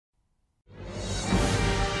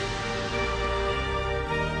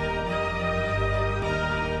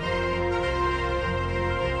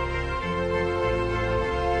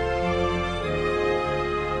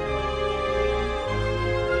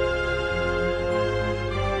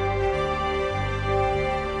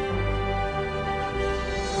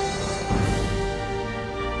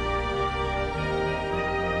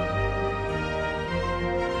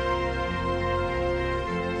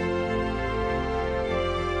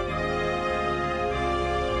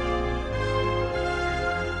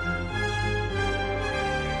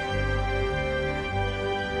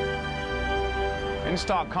In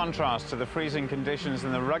stark contrast to the freezing conditions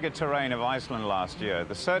and the rugged terrain of Iceland last year,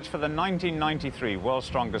 the search for the 1993 World's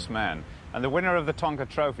Strongest Man and the winner of the Tonka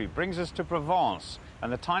Trophy brings us to Provence and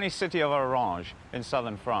the tiny city of Orange in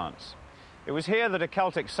southern France. It was here that a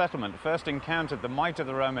Celtic settlement first encountered the might of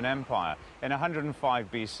the Roman Empire in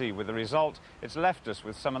 105 BC, with the result it's left us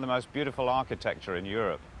with some of the most beautiful architecture in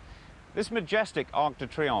Europe. This majestic Arc de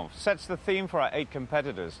Triomphe sets the theme for our 8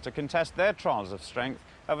 competitors to contest their trials of strength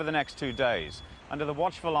over the next 2 days, under the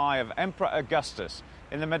watchful eye of Emperor Augustus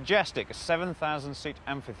in the majestic 7,000-seat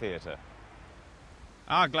amphitheatre.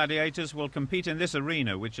 Our gladiators will compete in this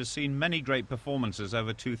arena, which has seen many great performances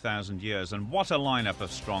over 2,000 years, and what a lineup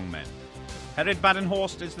of strong men. Gerrit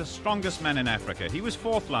Badenhorst is the strongest man in Africa. He was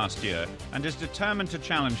 4th last year and is determined to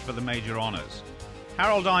challenge for the major honours.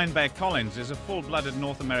 Harold Ironbear Collins is a full-blooded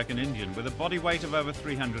North American Indian with a body weight of over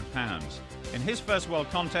 300 pounds. In his first world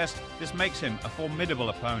contest, this makes him a formidable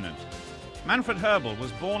opponent. Manfred Herbel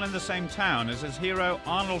was born in the same town as his hero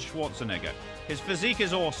Arnold Schwarzenegger. His physique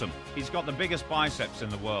is awesome. He's got the biggest biceps in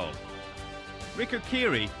the world. Riku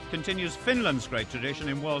Kiri continues Finland's great tradition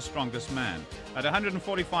in World's Strongest Man. At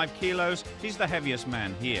 145 kilos, he's the heaviest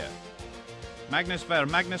man here. Magnus Ver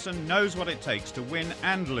Magnusson knows what it takes to win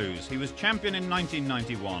and lose. He was champion in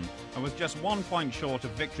 1991 and was just 1 point short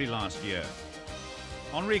of victory last year.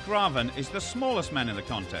 Henrik Raven is the smallest man in the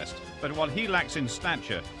contest, but what he lacks in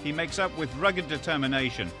stature, he makes up with rugged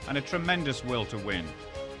determination and a tremendous will to win.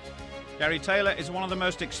 Gary Taylor is one of the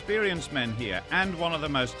most experienced men here and one of the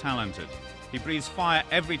most talented. He breathes fire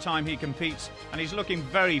every time he competes, and he's looking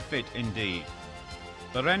very fit indeed.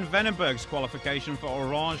 Loren Venenberg's qualification for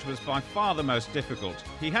Orange was by far the most difficult.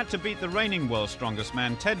 He had to beat the reigning world's strongest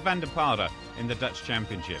man, Ted van der Paarde, in the Dutch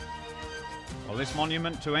Championship. Well, this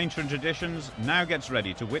monument to ancient traditions now gets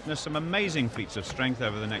ready to witness some amazing feats of strength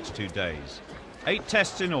over the next 2 days. 8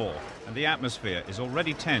 tests in all, and the atmosphere is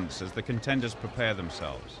already tense as the contenders prepare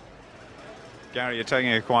themselves. Gary, you're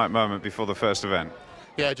taking a quiet moment before the first event.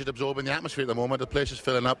 Yeah, just absorbing the atmosphere at the moment. The place is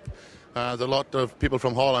filling up. There's a lot of people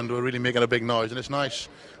from Holland who are really making a big noise, and it's nice.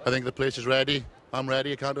 I think the place is ready. I'm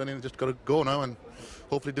ready. I can't do anything. Just got to go now and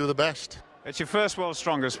hopefully do the best. It's your first World's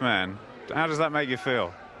Strongest Man. How does that make you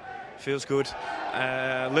feel? Feels good.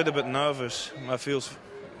 A little bit nervous. But feels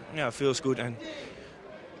good. And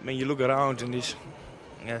when you look around, and it's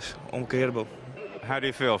unbearable. How do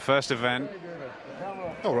you feel? First event.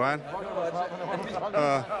 All right.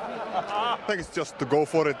 I think it's just to go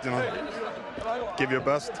for it, you know. Give your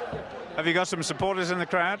best. Have you got some supporters in the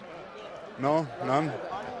crowd? No, none.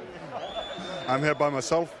 I'm here by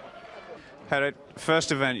myself. Gerrit,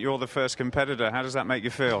 first event, you're the first competitor. How does that make you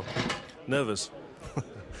feel? Nervous.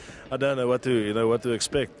 I don't know what to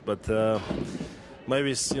expect, but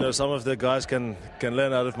maybe some of the guys can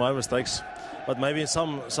learn out of my mistakes, but maybe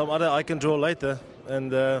some other I can draw later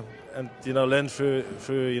and learn through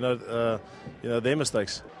their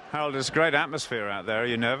mistakes. Harold, there's great atmosphere out there. Are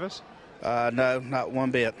you nervous? No, not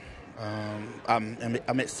one bit.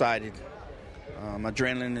 I'm excited.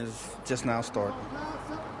 Adrenaline is just now starting.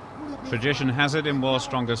 Tradition has it in World's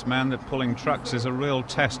Strongest Man that pulling trucks is a real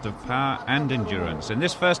test of power and endurance. In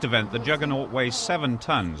this first event, the juggernaut weighs 7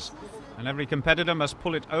 tons, and every competitor must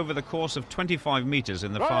pull it over the course of 25 metres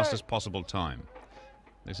in the fastest possible time.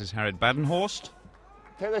 This is Gerrit Badenhorst.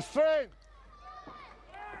 Take the straight.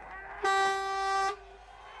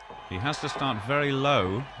 He has to start very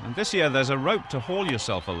low, and this year there's a rope to haul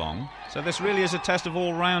yourself along, so this really is a test of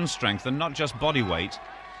all-round strength and not just body weight.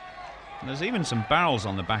 And there's even some barrels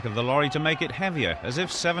on the back of the lorry to make it heavier, as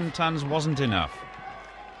if 7 tons wasn't enough.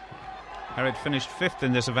 Gerrit finished 5th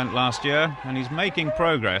in this event last year, and he's making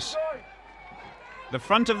progress. The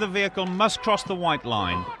front of the vehicle must cross the white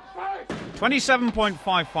line.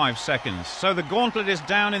 27.55 seconds, so the gauntlet is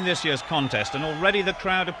down in this year's contest, and already the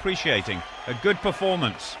crowd appreciating a good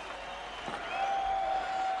performance.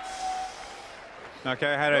 Okay,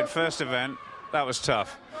 Gerrit, first event, that was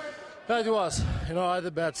tough. It was. I had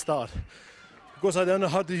a bad start. Because I don't know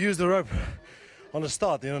how to use the rope on the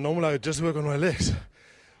start. Normally I would just work on my legs.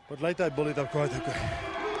 But later I bullied up quite okay.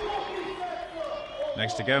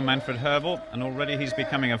 Next to go, Manfred Herbel, and already he's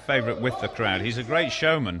becoming a favourite with the crowd. He's a great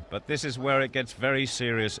showman, but this is where it gets very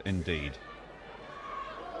serious indeed.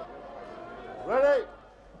 Ready?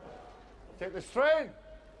 Take the strain.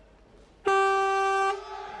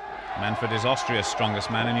 Manfred is Austria's strongest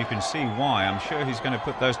man, and you can see why. I'm sure he's going to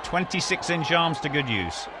put those 26-inch arms to good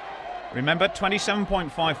use. Remember,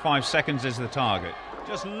 27.55 seconds is the target.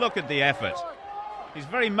 Just look at the effort. He's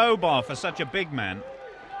very mobile for such a big man.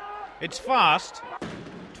 It's fast.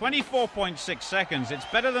 24.6 seconds. It's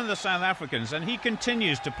better than the South Africans, and he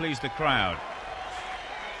continues to please the crowd.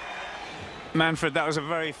 Manfred, that was a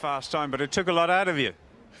very fast time, but it took a lot out of you.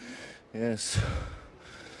 Yes.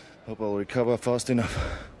 Hope I'll recover fast enough.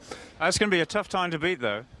 That's going to be a tough time to beat,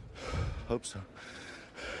 though. Hope so.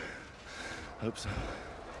 Hope so.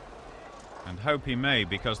 And hope he may,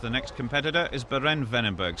 because the next competitor is Berend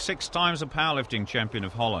Venneberg, 6 times a powerlifting champion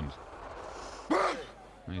of Holland.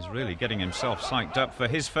 He's really getting himself psyched up for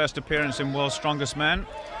his first appearance in World's Strongest Man,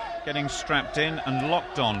 getting strapped in and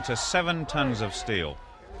locked on to 7 tons of steel.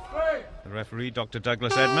 The referee, Dr.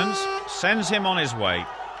 Douglas Edmonds, sends him on his way.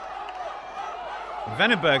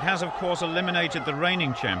 Venneberg has, of course, eliminated the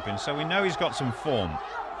reigning champion, so we know he's got some form.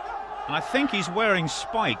 And I think he's wearing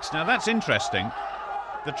spikes. Now, that's interesting.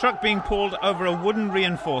 The truck being pulled over a wooden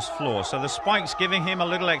reinforced floor, so the spikes giving him a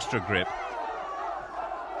little extra grip.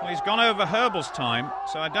 Well, he's gone over Herbel's time,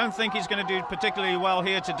 so I don't think he's going to do particularly well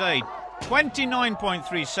here today.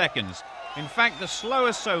 29.3 seconds. In fact, the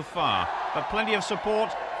slowest so far, but plenty of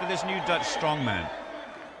support for this new Dutch strongman.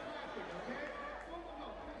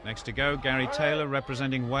 Next to go, Gary Taylor,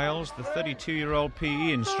 representing Wales, the 32-year-old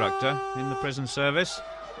PE instructor in the prison service.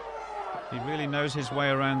 He really knows his way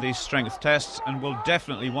around these strength tests and will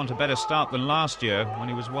definitely want a better start than last year when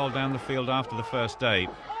he was well down the field after the first day.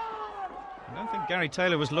 I don't think Gary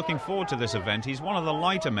Taylor was looking forward to this event. He's one of the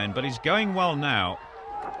lighter men, but he's going well now.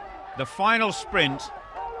 The final sprint,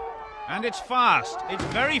 and it's fast. It's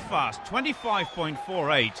very fast,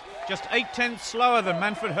 25.48, just 0.8 slower than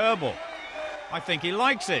Manfred Herbel. I think he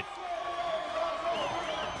likes it.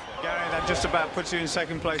 Gary, that just about puts you in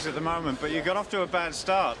second place at the moment, but you got off to a bad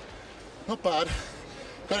start. Not bad.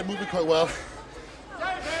 Got it moving quite well.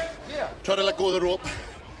 Try to let go of the rope a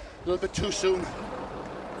little bit too soon.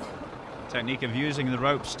 Technique of using the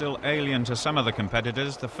rope still alien to some of the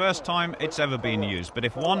competitors. The first time it's ever been used. But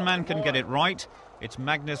if one man can get it right, it's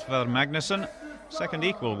Magnus Ver Magnusson. Second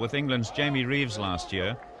equal with England's Jamie Reeves last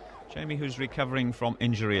year. Jamie, who's recovering from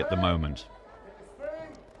injury at the moment.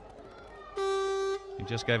 He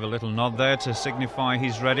just gave a little nod there to signify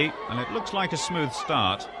he's ready. And it looks like a smooth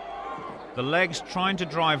start. The legs trying to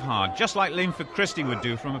drive hard, just like Linford Christie would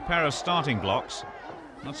do from a pair of starting blocks.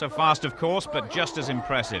 Not so fast, of course, but just as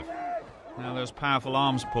impressive. Now those powerful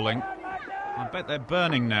arms pulling. I bet they're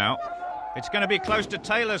burning now. It's going to be close to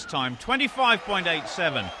Taylor's time,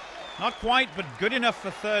 25.87. Not quite, but good enough for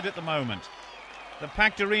third at the moment. The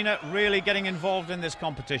packed arena really getting involved in this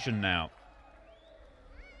competition now.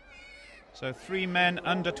 So 3 men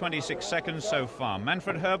under 26 seconds so far.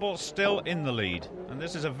 Manfred Herbel still in the lead. And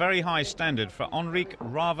this is a very high standard for Henrik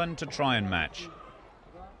Raven to try and match.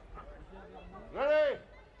 Ready?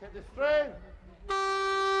 Get the strain.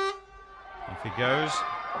 Off he goes.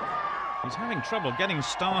 He's having trouble getting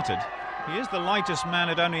started. He is the lightest man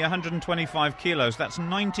at only 125 kilos. That's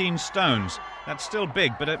 19 stones. That's still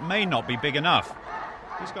big, but it may not be big enough.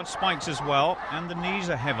 He's got spikes as well, and the knees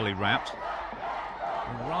are heavily wrapped.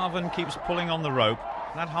 And Raven keeps pulling on the rope.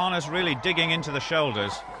 That harness really digging into the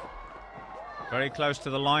shoulders. Very close to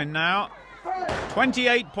the line now.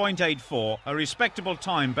 28.84, a respectable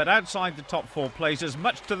time, but outside the top 4 places,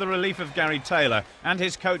 much to the relief of Gary Taylor and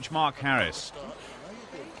his coach Mark Harris.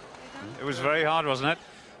 It was very hard, wasn't it?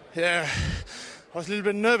 Yeah, I was a little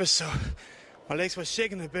bit nervous, so my legs were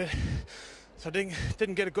shaking a bit, so I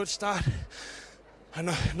didn't get a good start.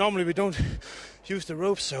 And normally we don't use the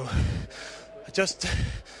ropes, so it's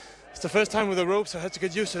the first time with the ropes, so I had to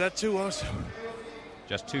get used to that too also.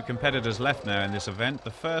 Just 2 competitors left now in this event.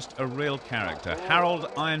 The first, a real character,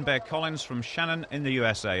 Harold Iron Bear Collins from Shannon in the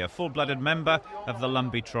USA, a full-blooded member of the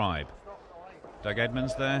Lumbee tribe. Doug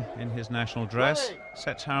Edmonds there in his national dress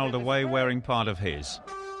sets Harold away wearing part of his.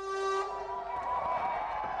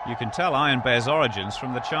 You can tell Iron Bear's origins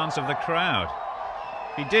from the chants of the crowd.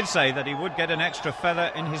 He did say that he would get an extra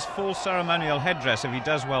feather in his full ceremonial headdress if he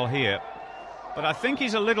does well here. But I think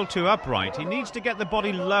he's a little too upright. He needs to get the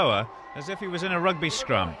body lower, as if he was in a rugby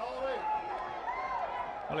scrum.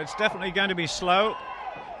 Well, it's definitely going to be slow.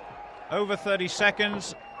 Over 30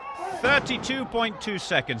 seconds. 32.2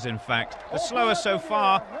 seconds, in fact. The slowest so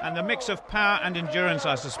far, and the mix of power and endurance,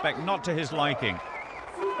 I suspect, not to his liking.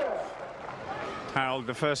 Harold,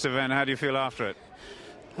 the first event, how do you feel after it?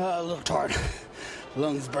 A little tired.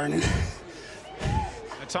 Lungs burning.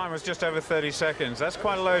 The time was just over 30 seconds. That's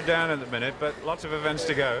quite low down at the minute, but lots of events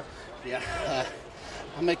to go. Yeah,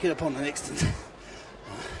 I'll make it up on the next one.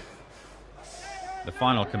 The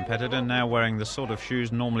final competitor now wearing the sort of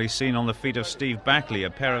shoes normally seen on the feet of Steve Backley, a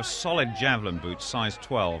pair of solid javelin boots size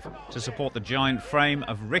 12 to support the giant frame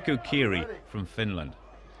of Riku Kiri from Finland.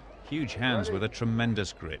 Huge hands with a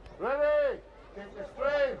tremendous grip. Ready? Get the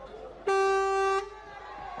strain.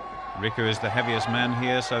 Riku is the heaviest man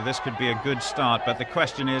here, so this could be a good start, but the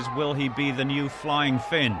question is, will he be the new flying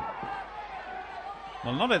Finn?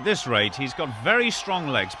 Well, not at this rate. He's got very strong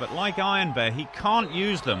legs, but like Iron Bear, he can't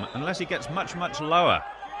use them unless he gets much, much lower.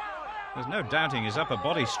 There's no doubting his upper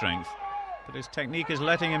body strength, but his technique is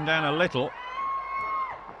letting him down a little.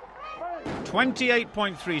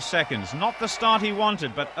 28.3 seconds, not the start he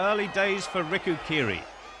wanted, but early days for Riku Kiri.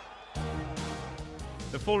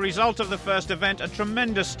 The full result of the first event, a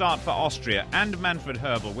tremendous start for Austria and Manfred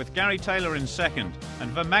Herbel, with Gary Taylor in second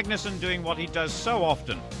and Ver Magnussen doing what he does so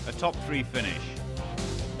often, a top 3 finish.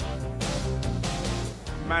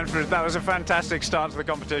 Manfred, that was a fantastic start to the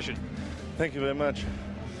competition. Thank you very much.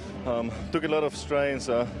 Took a lot of strain,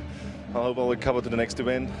 so I hope I'll recover to the next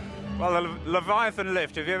event. Well, the Leviathan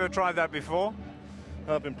lift, have you ever tried that before?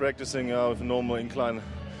 I've been practicing with a normal incline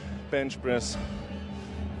bench press.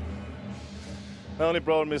 The only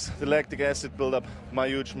problem is the lactic acid buildup, my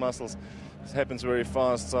huge muscles. This happens very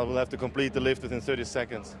fast, so I will have to complete the lift within 30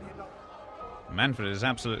 seconds. Manfred is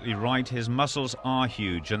absolutely right. His muscles are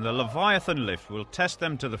huge, and the Leviathan lift will test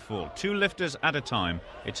them to the full. 2 lifters at a time.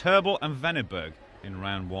 It's Herbel and Venneberg in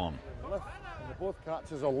round 1. Both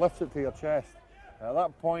catches are lifted to your chest. At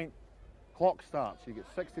that point, clock starts. You get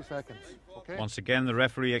 60 seconds. Okay? Once again, the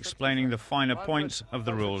referee explaining the finer points of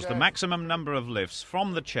the rules. The maximum number of lifts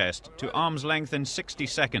from the chest to arm's length in 60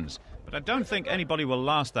 seconds. But I don't think anybody will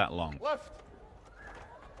last that long.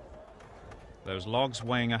 Those logs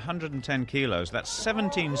weighing 110 kilos, that's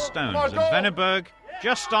 17 stones. And Venneberg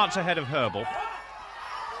just starts ahead of Herbel.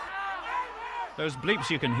 Those bleeps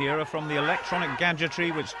you can hear are from the electronic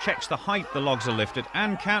gadgetry which checks the height the logs are lifted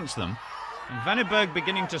and counts them. And Venneberg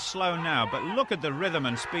beginning to slow now, but look at the rhythm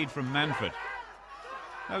and speed from Manfred.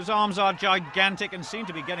 Those arms are gigantic and seem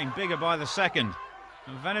to be getting bigger by the second.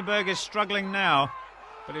 And Venneberg is struggling now,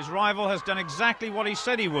 but his rival has done exactly what he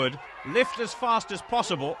said he would, lift as fast as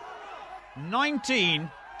possible. 19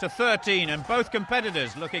 to 13, and both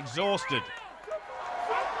competitors look exhausted.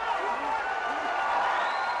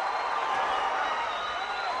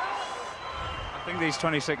 I think these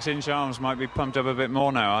 26-inch arms might be pumped up a bit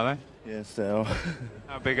more now, are they? Yes, they are.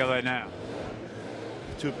 How big are they now?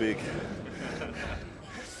 Too big.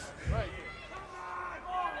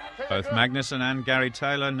 Both Magnussen and Gary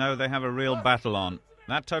Taylor know they have a real battle on.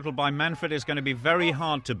 That total by Manfred is going to be very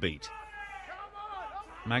hard to beat.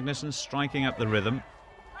 Magnussen striking up the rhythm.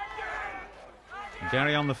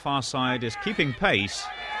 Gary on the far side is keeping pace.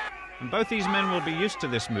 And both these men will be used to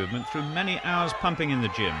this movement through many hours pumping in the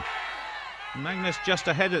gym. Magnus just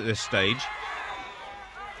ahead at this stage.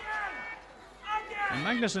 And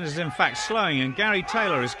Magnussen is in fact slowing, and Gary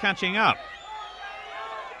Taylor is catching up.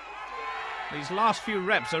 These last few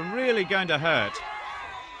reps are really going to hurt.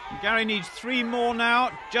 And Gary needs 3 more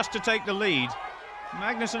now just to take the lead.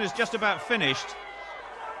 Magnussen is just about finished.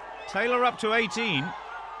 Taylor up to 18.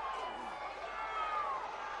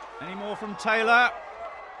 Any more from Taylor?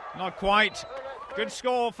 Not quite. Good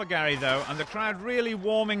score for Gary, though, and the crowd really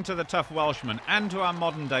warming to the tough Welshman and to our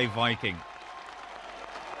modern-day Viking.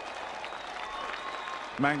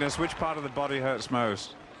 Magnus, which part of the body hurts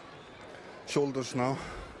most? Shoulders now.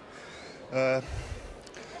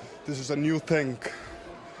 This is a new thing.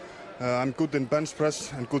 I'm good in bench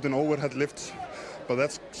press and good in overhead lifts, but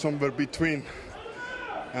that's somewhere between.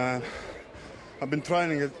 I've been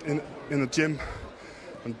trying it in the gym,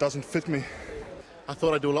 and it doesn't fit me. I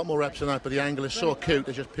thought I'd do a lot more reps than that, but the angle is so acute,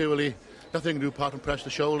 it's just purely nothing to do apart from press the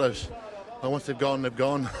shoulders. And once they've gone, they've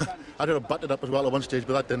gone. I did have butted up as well at one stage,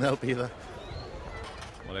 but that didn't help either.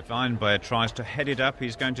 Well, if Iron Bear tries to head it up,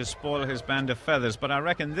 he's going to spoil his band of feathers, but I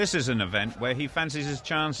reckon this is an event where he fancies his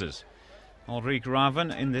chances. Ulrich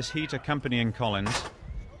Raven in this heat accompanying Collins.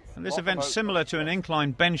 And this event's similar to an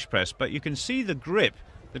incline bench press, but you can see the grip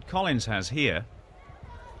that Collins has here.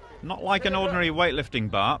 Not like an ordinary weightlifting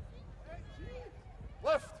bar.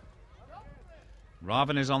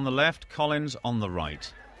 Raven is on the left, Collins on the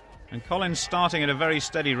right. And Collins starting at a very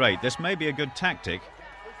steady rate. This may be a good tactic.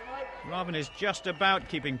 Raven is just about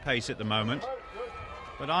keeping pace at the moment.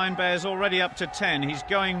 But Iron Bear's already up to 10. He's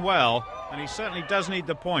going well, and he certainly does need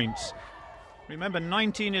the points. Remember,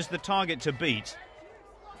 19 is the target to beat.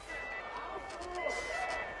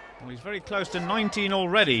 Well, he's very close to 19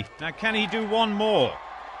 already. Now, can he do one more?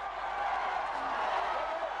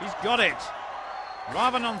 He's got it.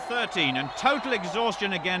 Raven on 13, and total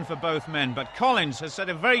exhaustion again for both men. But Collins has set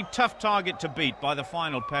a very tough target to beat by the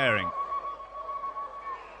final pairing.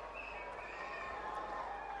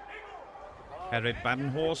 Gerrit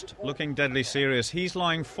Badenhorst looking deadly serious. He's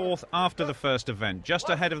lying 4th after the first event, just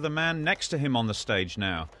ahead of the man next to him on the stage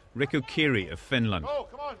now, Riku Kiri of Finland. Go,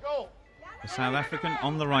 come on, go. The South African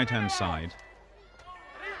on the right-hand side.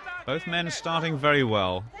 Both men starting very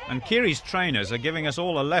well, and Keary's trainers are giving us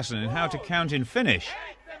all a lesson in how to count in finish.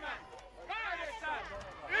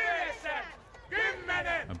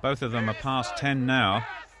 And both of them are past 10 now.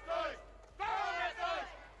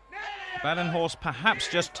 Badenhorst perhaps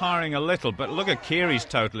just tiring a little, but look at Keary's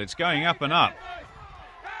total, it's going up and up.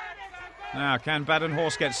 Now, can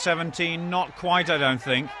Badenhorst get 17? Not quite, I don't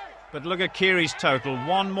think. But look at Keary's total,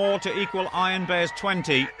 one more to equal Iron Bear's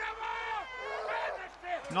 20.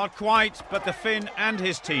 Not quite, but the Finn and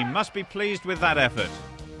his team must be pleased with that effort.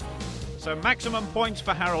 So maximum points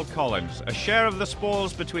for Harold Collins, a share of the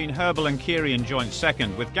spoils between Herbal and Keary in joint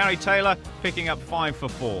second, with Gary Taylor picking up 5 for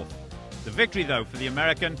fourth. The victory, though, for the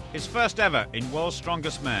American, his first ever in World's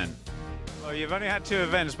Strongest Man. Well, you've only had 2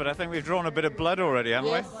 events, but I think we've drawn a bit of blood already,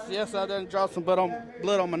 haven't we? Yes, I done draw some blood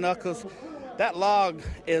on my knuckles. That log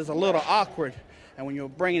is a little awkward, and when you're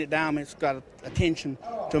bringing it down, it's got a tension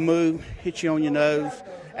to move, hit you on your nose,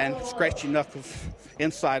 and scratch your knuckles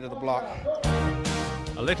inside of the block.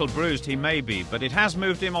 A little bruised he may be, but it has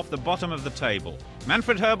moved him off the bottom of the table.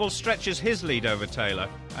 Manfred Herbal stretches his lead over Taylor,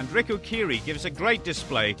 and Riku Keary gives a great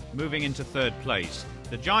display, moving into 3rd place.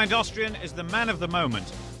 The giant Austrian is the man of the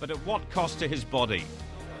moment, but at what cost to his body?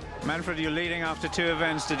 Manfred, you're leading after 2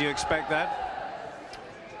 events. Did you expect that?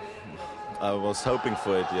 I was hoping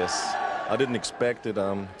for it, yes. I didn't expect it.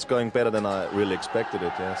 It's going better than I really expected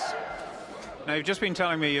it, yes. Now, you've just been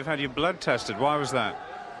telling me you've had your blood tested. Why was that?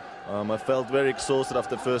 I felt very exhausted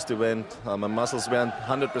after the first event. My muscles weren't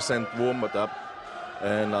 100% warmed up,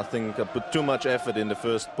 and I think I put too much effort in the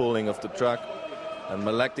first pulling of the truck, and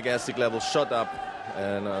my lactic acid level shot up,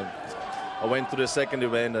 and I went to the second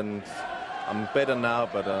event, and I'm better now,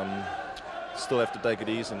 but still have to take it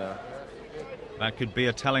easy now. That could be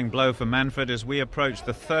a telling blow for Manfred as we approach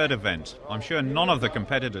the 3rd event. I'm sure none of the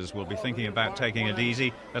competitors will be thinking about taking it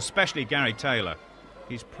easy, especially Gary Taylor.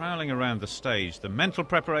 He's prowling around the stage, the mental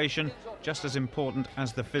preparation just as important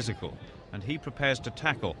as the physical, and he prepares to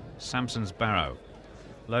tackle Samson's barrow.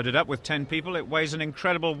 Loaded up with 10 people, it weighs an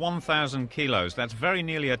incredible 1,000 kilos. That's very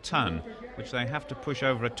nearly a ton, which they have to push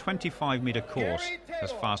over a 25-metre course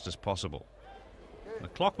as fast as possible. The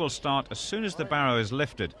clock will start as soon as the barrow is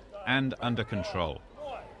lifted and under control.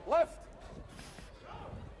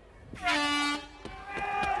 And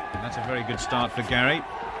that's a very good start for Gary.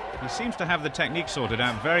 He seems to have the technique sorted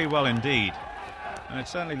out very well indeed. And it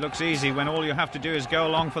certainly looks easy when all you have to do is go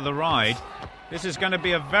along for the ride. This is going to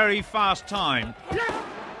be a very fast time.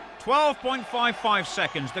 12.55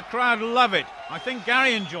 seconds. The crowd love it. I think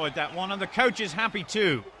Gary enjoyed that one, and the coach is happy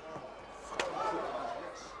too.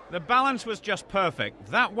 The balance was just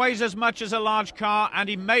perfect. That weighs as much as a large car, and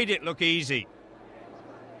he made it look easy.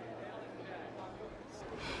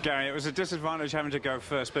 Gary, it was a disadvantage having to go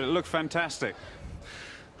first, but it looked fantastic.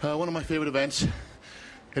 One of my favourite events.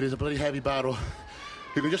 It is a bloody heavy barrow.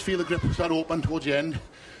 You can just feel the grip start open towards the end,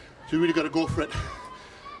 so you really got to go for it.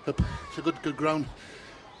 It's a good ground.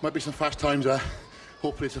 Might be some fast times there.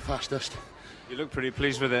 Hopefully it's the fastest. You look pretty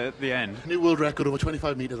pleased with it at the end. New world record over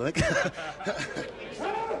 25 metres, I think.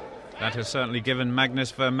 That has certainly given Magnus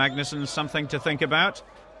Ver Magnusson something to think about.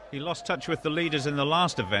 He lost touch with the leaders in the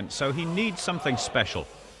last event, so he needs something special.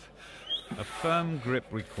 A firm grip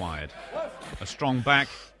required, a strong back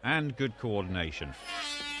and good coordination.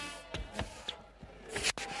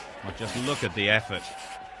 Well, just look at the effort.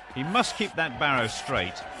 He must keep that barrow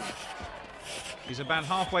straight. He's about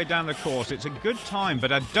halfway down the course. It's a good time,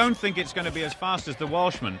 but I don't think it's going to be as fast as the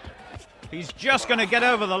Welshman. He's just going to get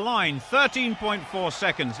over the line. 13.4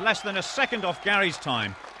 seconds, less than a second off Gary's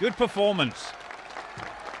time. Good performance.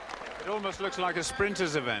 It almost looks like a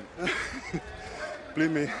sprinter's event.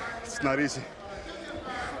 Believe me, it's not easy.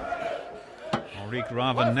 Ulrich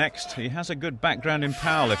Raven next. He has a good background in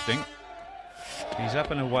powerlifting. He's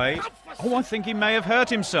up and away. Oh, I think he may have hurt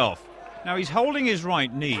himself. Now he's holding his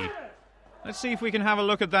right knee. Let's see if we can have a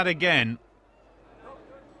look at that again.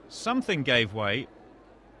 Something gave way.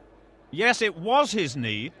 Yes, it was his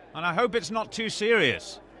knee, and I hope it's not too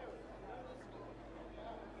serious.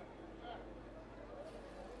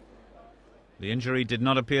 The injury did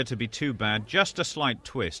not appear to be too bad, just a slight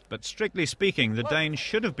twist, but strictly speaking, the Dane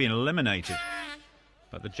should have been eliminated.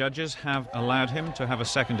 But the judges have allowed him to have a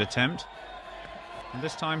second attempt, and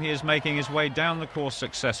this time he is making his way down the course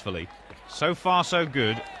successfully. So far, so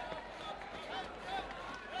good.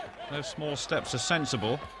 Those small steps are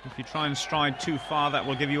sensible. If you try and stride too far, that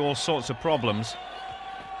will give you all sorts of problems.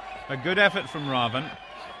 A good effort from Raven.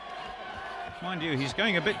 Mind you, he's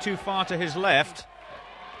going a bit too far to his left.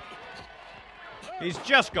 He's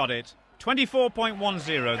just got it.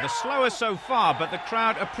 24.10, the slowest so far, but the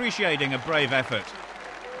crowd appreciating a brave effort.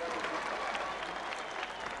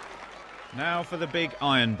 Now for the big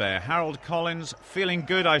Iron Bear, Harold Collins, feeling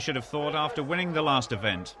good, I should have thought, after winning the last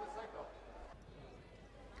event.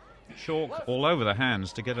 Chalk all over the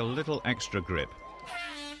hands to get a little extra grip.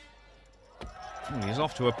 He's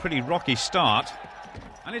off to a pretty rocky start,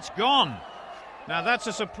 and it's gone. Now that's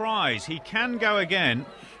a surprise. He can go again.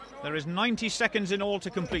 There is 90 seconds in all to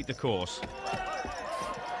complete the course.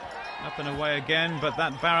 Up and away again, but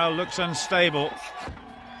that barrow looks unstable.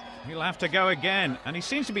 He'll have to go again, and he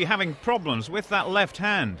seems to be having problems with that left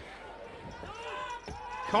hand.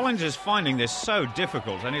 Collins is finding this so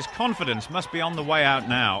difficult, and his confidence must be on the way out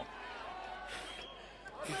now.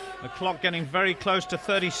 The clock getting very close to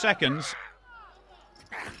 30 seconds.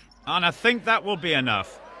 And I think that will be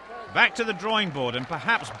enough. Back to the drawing board and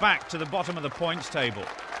perhaps back to the bottom of the points table.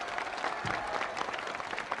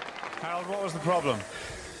 Harold, what was the problem?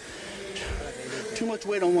 Too much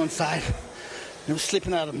weight on one side. It was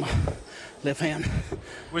slipping out of my left hand.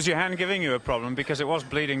 Was your hand giving you a problem because it was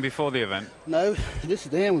bleeding before the event? No, this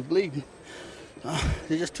hand was bleeding.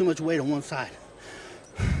 There's just too much weight on one side.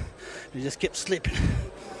 It just kept slipping.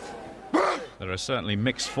 There are certainly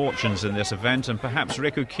mixed fortunes in this event, and perhaps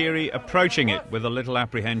Riku Kiri approaching it with a little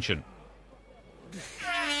apprehension.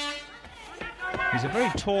 He's a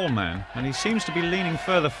very tall man, and he seems to be leaning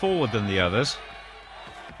further forward than the others.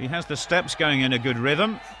 He has the steps going in a good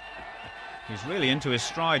rhythm. He's really into his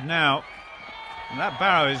stride now. And that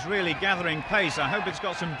barrow is really gathering pace. I hope it's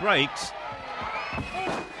got some brakes.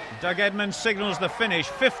 Doug Edmonds signals the finish,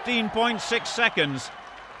 15.6 seconds.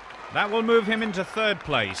 That will move him into third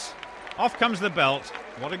place. Off comes the belt.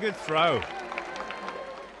 What a good throw.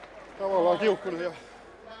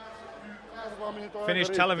 Finnish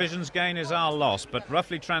television's gain is our loss, but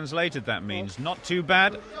roughly translated that means not too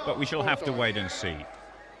bad, but we shall have to wait and see.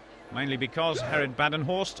 Mainly because Gerrit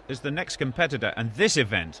Badenhorst is the next competitor, and this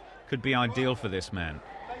event could be ideal for this man.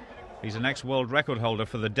 He's an ex-world record holder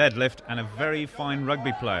for the deadlift and a very fine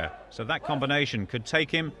rugby player, so that combination could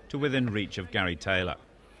take him to within reach of Gary Taylor.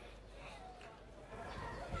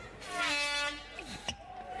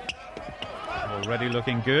 Already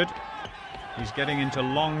looking good. He's getting into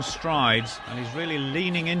long strides, and he's really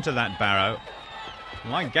leaning into that barrow.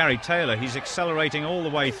 Like Gary Taylor, he's accelerating all the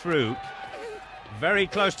way through. Very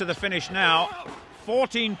close to the finish now.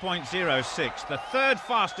 14.06, the third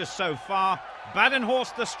fastest so far.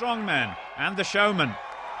 Badenhorst, the strongman, and the showman.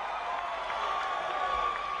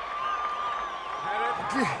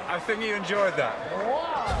 I think you enjoyed that.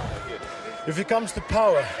 If it comes to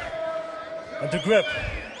power and to grip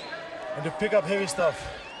and to pick up heavy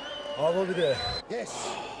stuff, I will be there.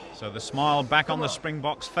 Yes. So the smile back on the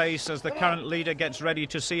Springbok's face as the current leader gets ready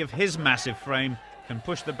to see if his massive frame can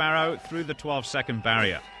push the barrow through the 12-second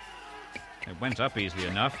barrier. It went up easily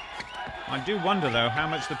enough. I do wonder, though, how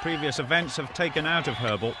much the previous events have taken out of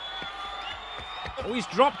Herbal. Oh, he's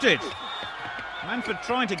dropped it. Manfred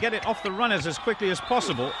trying to get it off the runners as quickly as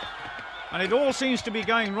possible. And it all seems to be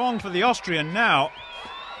going wrong for the Austrian now.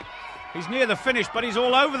 He's near the finish, but he's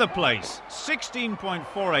all over the place.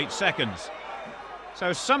 16.48 seconds.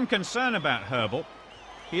 So some concern about Herbal.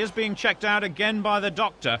 He is being checked out again by the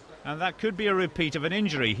doctor, and that could be a repeat of an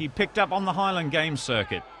injury he picked up on the Highland Games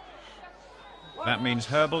circuit. That means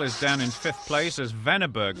Herbal is down in 5th place as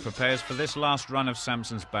Venneberg prepares for this last run of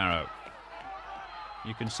Sampson's barrow.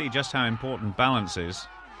 You can see just how important balance is.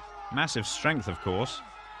 Massive strength, of course.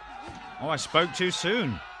 Oh, I spoke too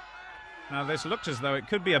soon. Now this looks as though it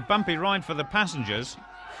could be a bumpy ride for the passengers.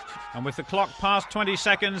 And with the clock past 20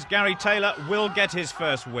 seconds, Gary Taylor will get his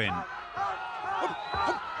first win.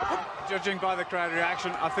 Judging by the crowd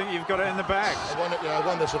reaction, I think you've got it in the bag. I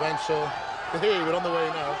won this event, so hey, we're on the way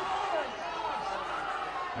now.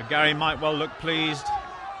 Gary might well look pleased.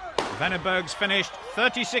 Venneberg's finished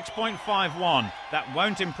 36.51. That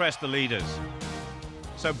won't impress the leaders.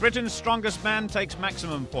 So Britain's strongest man takes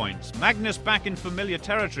maximum points. Magnus back in familiar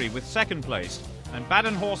territory with 2nd place. And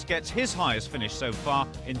Badenhorst gets his highest finish so far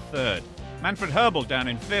in 3rd. Manfred Herbal down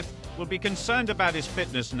in 5th will be concerned about his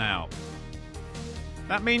fitness now.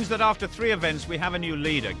 That means that after 3 events we have a new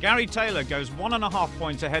leader. Gary Taylor goes 1.5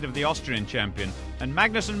 points ahead of the Austrian champion, and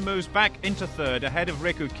Magnussen moves back into 3rd ahead of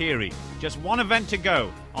Riku Kiri. Just 1 event to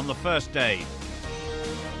go on the first day.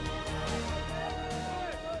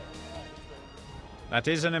 That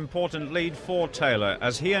is an important lead for Taylor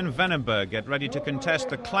as he and Venneberg get ready to contest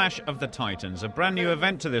the Clash of the Titans, a brand new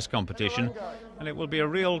event to this competition, and it will be a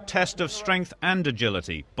real test of strength and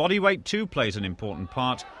agility. Bodyweight too plays an important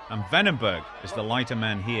part, and Venneberg is the lighter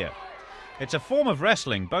man here. It's a form of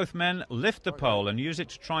wrestling. Both men lift the pole and use it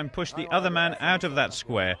to try and push the other man out of that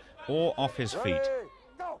square or off his feet.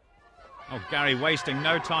 Oh, Gary wasting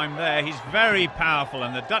no time there. He's very powerful,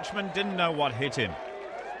 and the Dutchman didn't know what hit him.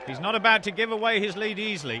 He's not about to give away his lead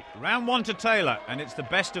easily. Round 1 to Taylor, and it's the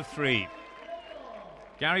best of 3.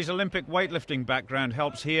 Gary's Olympic weightlifting background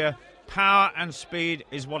helps here. Power and speed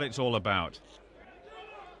is what it's all about.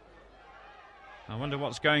 I wonder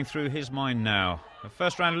what's going through his mind now. The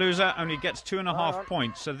first round loser only gets 2.5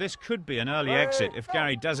 points, so this could be an early exit if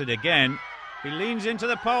Gary does it again. He leans into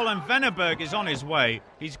the pole and Venneberg is on his way.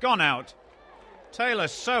 He's gone out.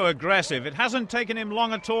 Taylor's so aggressive. It hasn't taken him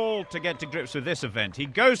long at all to get to grips with this event. He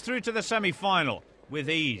goes through to the semi-final with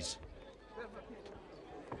ease.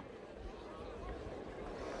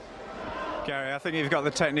 Gary, I think you've got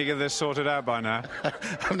the technique of this sorted out by now.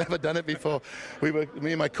 I've never done it before. Me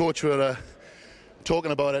and my coach were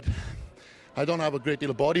talking about it. I don't have a great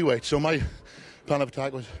deal of body weight, so my plan of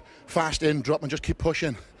attack was fast in, drop, and just keep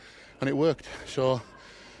pushing, and it worked. So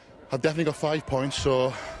I've definitely got 5 points,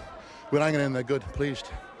 so we're hanging in there good, pleased.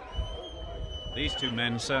 These two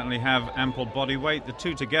men certainly have ample body weight. The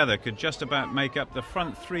two together could just about make up the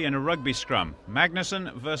front 3 in a rugby scrum.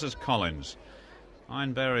 Magnuson versus Collins.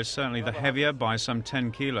 Ironbearer is certainly the heavier by some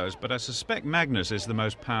 10 kilos, but I suspect Magnus is the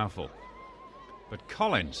most powerful. But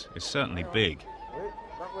Collins is certainly big.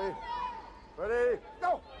 Ready,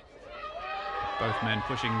 go! Both men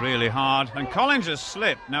pushing really hard, and Collins has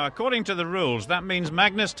slipped. Now, according to the rules, that means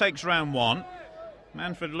Magnus takes round 1.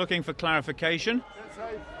 Manfred looking for clarification.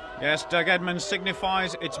 Yes, Doug Edmonds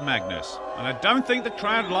signifies it's Magnus, and I don't think the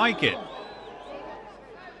crowd like it.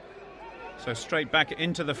 So straight back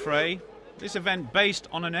into the fray. This event based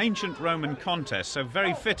on an ancient Roman contest, so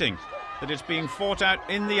very fitting that it's being fought out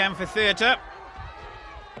in the amphitheatre.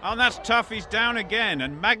 Oh, that's tough. He's down again,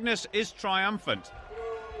 and Magnus is triumphant.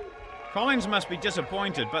 Collins must be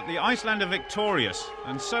disappointed, but the Icelander victorious,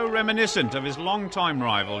 and so reminiscent of his long-time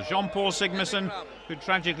rival, Jean-Paul Sigmarsson, who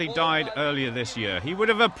tragically died earlier this year. He would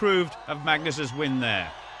have approved of Magnus's win there.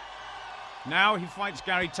 Now he fights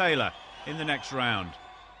Gary Taylor in the next round.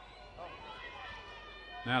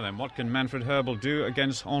 Now then, what can Manfred Herbal do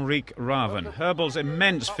against Henrique Raven? Herbal's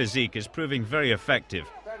immense physique is proving very effective.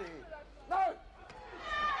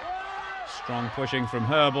 Strong pushing from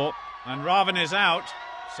Herbal, and Raven is out,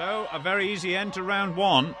 so a very easy end to round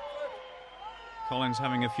 1. Collins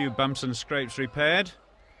having a few bumps and scrapes repaired.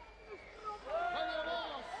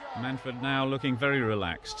 Manfred now looking very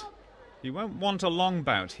relaxed. He won't want a long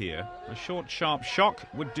bout here. A short, sharp shock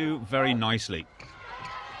would do very nicely.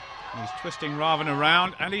 He's twisting Raven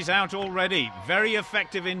around, and he's out already. Very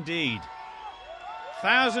effective indeed.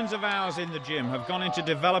 Thousands of hours in the gym have gone into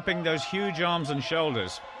developing those huge arms and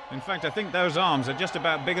shoulders. In fact, I think those arms are just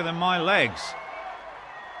about bigger than my legs.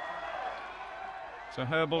 So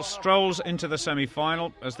Herbal strolls into the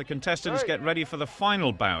semi-final as the contestants get ready for the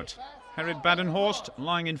final bout. Gerrit Badenhorst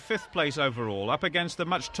lying in 5th place overall, up against the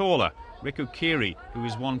much taller Riku Kiri, who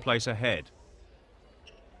is 1 place ahead.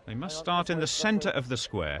 They must start in the centre of the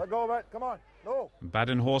square.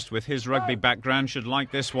 Badenhorst, with his rugby background, should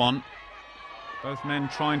like this one. Both men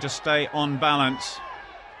trying to stay on balance.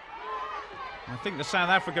 I think the South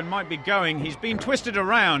African might be going. He's been twisted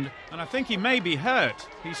around, and I think he may be hurt.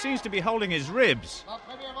 He seems to be holding his ribs.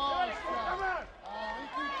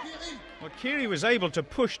 Well, Kiri was able to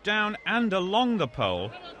push down and along the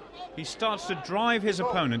pole. He starts to drive his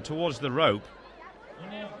opponent towards the rope.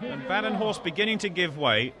 And Badenhorst beginning to give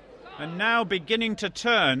way, and now beginning to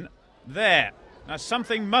turn. There. Now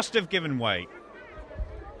something must have given way.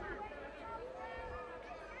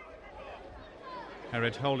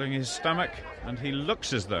 Gerrit holding his stomach, and he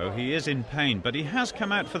looks as though he is in pain, but he has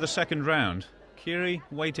come out for the second round. Kiri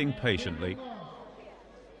waiting patiently.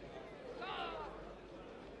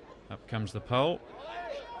 Up comes the pole.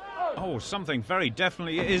 Oh, something very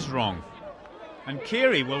definitely is wrong. And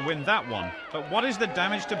Kiri will win that one. But what is the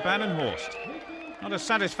damage to Badenhorst? Not a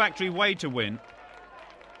satisfactory way to win.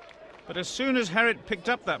 But as soon as Gerrit picked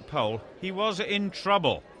up that pole, he was in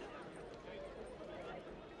trouble.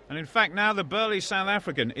 And in fact, now the burly South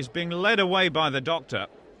African is being led away by the doctor.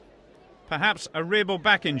 Perhaps a rib or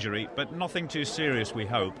back injury, but nothing too serious, we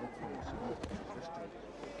hope.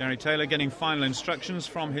 Gary Taylor getting final instructions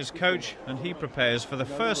from his coach, and he prepares for the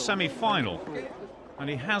first semi-final. And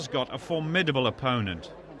he has got a formidable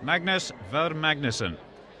opponent, Magnus Ver Magnusson.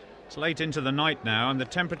 It's late into the night now, and the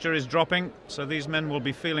temperature is dropping, so these men will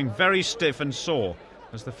be feeling very stiff and sore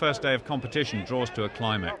as the first day of competition draws to a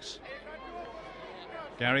climax.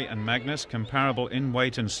 Gary and Magnus comparable in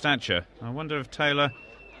weight and stature. I wonder if Taylor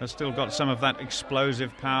has still got some of that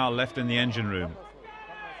explosive power left in the engine room.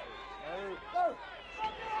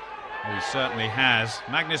 Oh, he certainly has.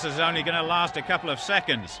 Magnus is only going to last a couple of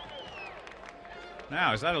seconds.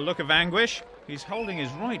 Now, is that a look of anguish? He's holding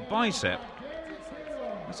his right bicep.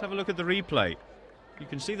 Let's have a look at the replay. You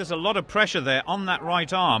can see there's a lot of pressure there on that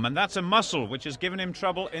right arm, and that's a muscle which has given him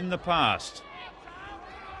trouble in the past.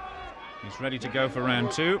 He's ready to go for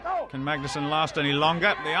round 2. Can Magnusson last any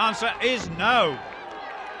longer? The answer is no.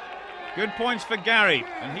 Good points for Gary,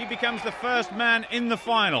 and he becomes the first man in the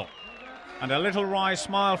final. And a little wry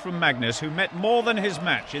smile from Magnus, who met more than his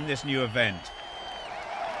match in this new event.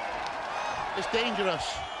 It's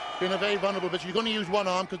dangerous. You're in a very vulnerable position. You're going to use one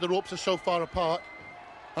arm because the ropes are so far apart.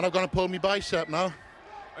 And I'm going to pull my bicep now.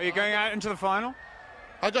 Are you going out into the final?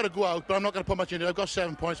 I got to go out, but I'm not going to put much into it. I've got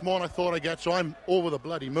 7 points, more than I thought I'd get, so I'm over the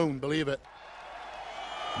bloody moon, believe it.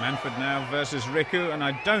 Manfred now versus Riku, and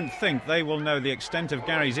I don't think they will know the extent of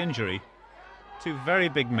Gary's injury. Two very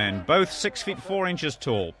big men, both 6 feet 4 inches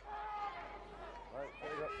tall.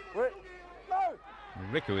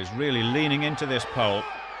 Riku is really leaning into this pole.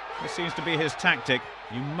 This seems to be his tactic.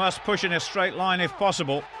 You must push in a straight line if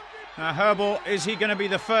possible. Now Herbal, is he going to be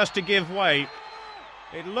the first to give way?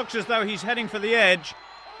 It looks as though he's heading for the edge.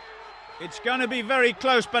 It's going to be very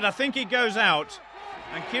close, but I think he goes out.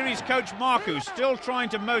 And Kiri's coach Marku still trying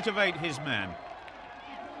to motivate his man.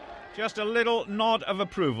 Just a little nod of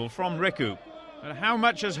approval from Riku. But how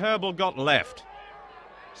much has Herbal got left?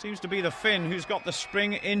 Seems to be the Finn who's got the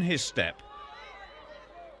spring in his step.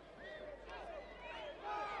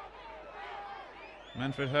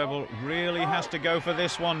 Manfred Herbal really has to go for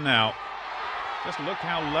this one now. Just look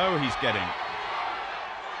how low he's getting.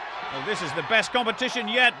 Well, this is the best competition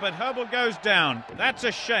yet, but Herbal goes down. That's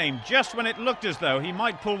a shame, just when it looked as though he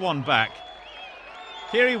might pull one back.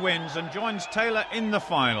 Kiri wins and joins Taylor in the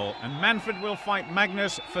final, and Manfred will fight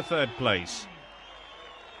Magnus for 3rd place.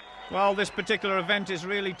 Well, this particular event is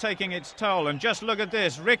really taking its toll, and just look at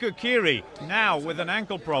this, Riku Kiri now with an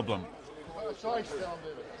ankle problem.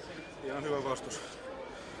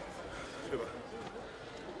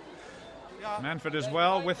 Manfred as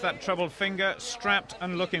well with that troubled finger, strapped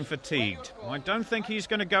and looking fatigued. I don't think he's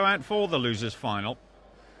going to go out for the losers final.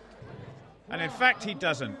 And in fact he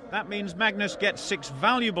doesn't. That means Magnus gets 6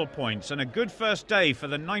 valuable points and a good first day for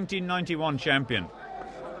the 1991 champion.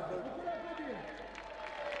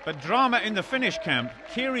 But drama in the Finnish camp.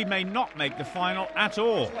 Kiri may not make the final at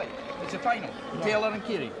all. It's a final. Taylor and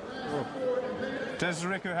Kiri. Does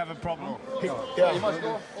Riku have a problem? He must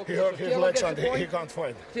go. Okay, He hurt his legs and he can't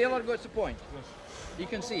fight. Taylor gets the point. He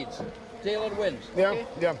concedes. Taylor wins. Okay?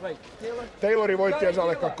 Yeah. Right. Taylor voitti ja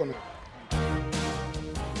alle kakkonen.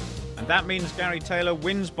 And that means Gary Taylor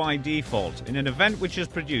wins by default in an event which has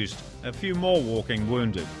produced a few more walking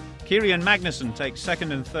wounded. Kiri and Magnusson take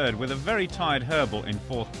 2nd and 3rd with a very tired Herbal in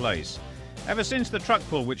 4th place. Ever since the truck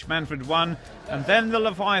pull which Manfred won, and then the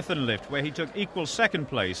Leviathan lift where he took equal 2nd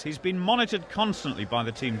place, he's been monitored constantly by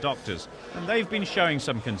the team doctors, and they've been showing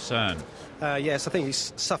some concern. Yes, I think he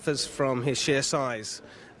suffers from his sheer size.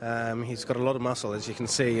 He's got a lot of muscle, as you can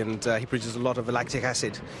see, and he produces a lot of lactic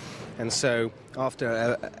acid. And so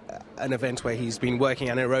after an event where he's been working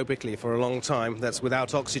anaerobically for a long time, that's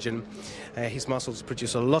without oxygen, his muscles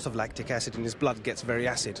produce a lot of lactic acid and his blood gets very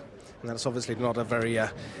acid. And that's obviously not a very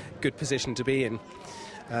good position to be in.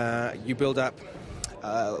 You build up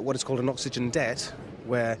what is called an oxygen debt,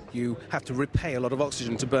 where you have to repay a lot of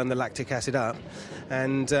oxygen to burn the lactic acid up,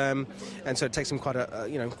 and so it takes him quite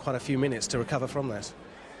a few minutes to recover from that.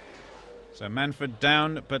 So Manfred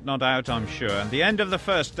down but not out, I'm sure. And the end of the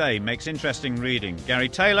first day makes interesting reading. Gary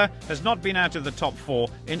Taylor has not been out of the top 4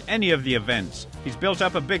 in any of the events. He's built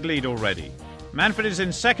up a big lead already. Manfred is in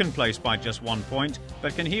 2nd place by just 1 point,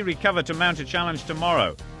 but can he recover to mount a challenge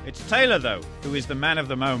tomorrow? It's Taylor, though, who is the man of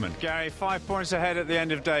the moment. Gary, 5 points ahead at the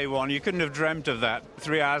end of day 1. You couldn't have dreamt of that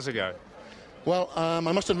 3 hours ago. Well, I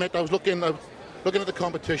must admit, I was looking at the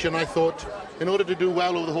competition. I thought, in order to do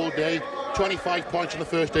well over the whole day, 25 points on the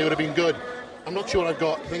first day would have been good. I'm not sure I've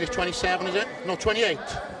got. I think it's 27, is it? No, 28.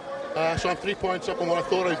 So I'm 3 points up on what I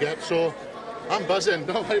thought I'd get. So I'm buzzing.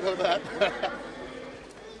 Don't worry about that.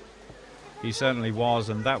 He certainly was,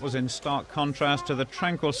 and that was in stark contrast to the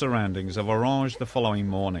tranquil surroundings of Orange the following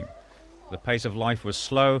morning. The pace of life was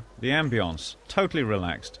slow, the ambience totally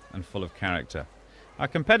relaxed and full of character. Our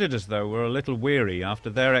competitors, though, were a little weary after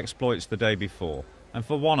their exploits the day before, and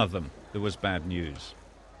for one of them there was bad news.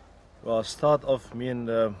 Well, I start off me and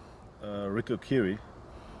Riku Kiri,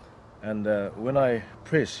 and when I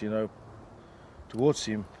press, towards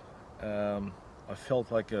him, I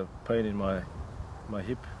felt like a pain in my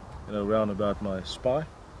hip, round about my spine,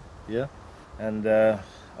 and I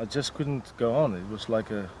just couldn't go on. It was like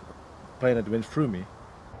a pain that went through me.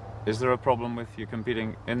 Is there a problem with you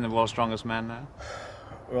competing in the World's Strongest Man now?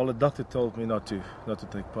 Well, the doctor told me not to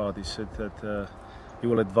take part. He said that he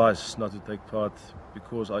will advise not to take part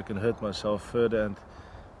because I can hurt myself further, and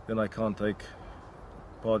then I can't take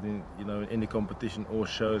part in any competition or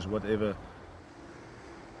shows, whatever.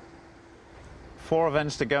 4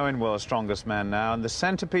 events to go in World's Strongest Man now, and the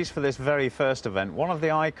centrepiece for this very first event, one of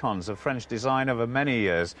the icons of French design over many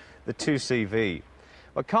years, the 2CV.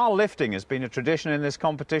 Well, car lifting has been a tradition in this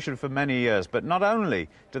competition for many years, but not only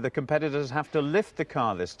do the competitors have to lift the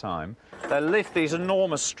car this time, they lift these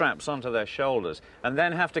enormous straps onto their shoulders and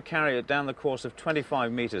then have to carry it down the course of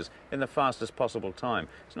 25 metres in the fastest possible time.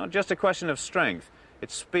 It's not just a question of strength,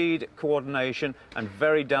 it's speed, coordination and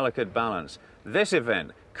very delicate balance. This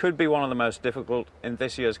event could be one of the most difficult in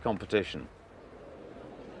this year's competition.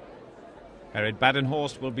 Gerrit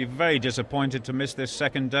Badenhorst will be very disappointed to miss this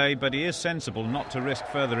second day, but he is sensible not to risk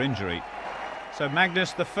further injury. So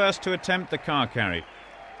Magnus, the first to attempt the car carry.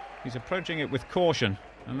 He's approaching it with caution,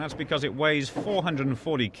 and that's because it weighs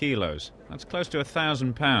 440 kilos. That's close to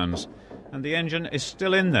 1,000 pounds, and the engine is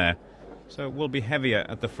still in there, so it will be heavier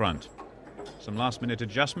at the front. Some last-minute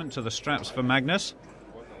adjustment to the straps for Magnus.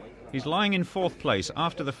 He's lying in 4th place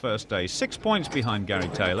after the first day, 6 points behind Gary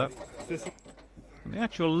Taylor. The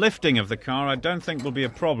actual lifting of the car I don't think will be a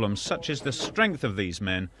problem, such is the strength of these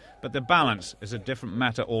men, but the balance is a different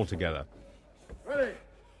matter altogether. Ready.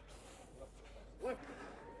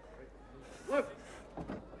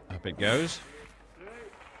 Up it goes.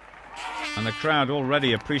 And the crowd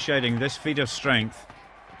already appreciating this feat of strength.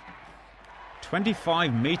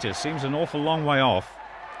 25 metres seems an awful long way off.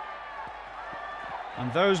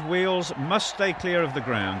 And those wheels must stay clear of the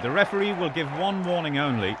ground. The referee will give one warning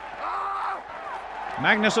only.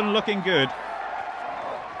 Magnusson looking good.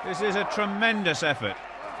 This is a tremendous effort.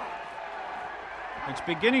 It's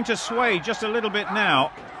beginning to sway just a little bit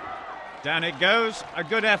now. Down it goes, a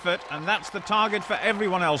good effort, and that's the target for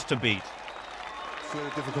everyone else to beat. It's very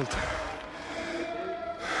difficult.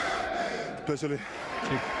 Especially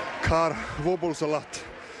the car wobbles a lot,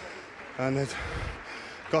 and it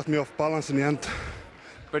got me off balance in the end.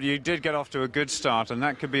 But you did get off to a good start, and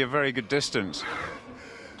that could be a very good distance.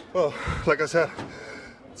 Well, like I said,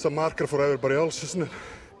 it's a marker for everybody else, isn't it?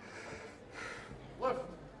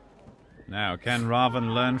 Now, can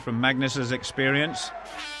Raven learn from Magnus's experience?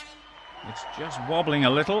 It's just wobbling a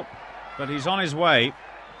little, but he's on his way.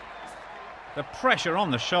 The pressure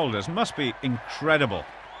on the shoulders must be incredible.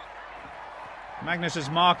 Magnus's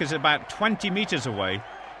mark is about 20 metres away,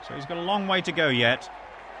 so he's got a long way to go yet.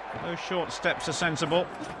 Those short steps are sensible,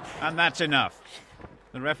 and that's enough.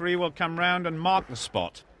 The referee will come round and mark the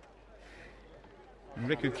spot. And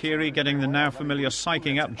Riku Kiri getting the now familiar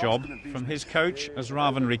psyching up job from his coach as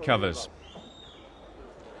Raven recovers.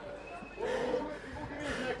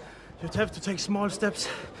 You have to take small steps,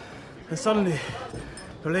 and suddenly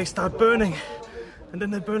your legs start burning, and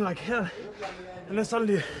then they burn like hell. And then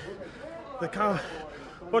suddenly the car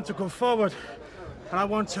wants to go forward, and I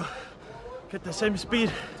want to get the same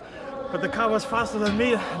speed. But the car was faster than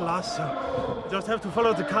me last, so you just have to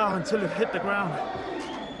follow the car until it hit the ground.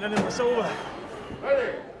 Then it was over.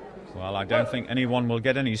 Well, I don't think anyone will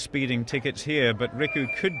get any speeding tickets here, but Riku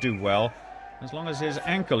could do well as long as his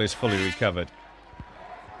ankle is fully recovered.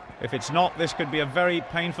 If it's not, this could be a very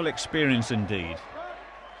painful experience indeed.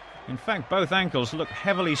 In fact, both ankles look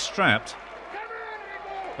heavily strapped.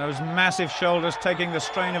 Those massive shoulders taking the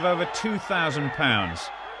strain of over 2,000 pounds.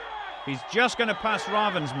 He's just going to pass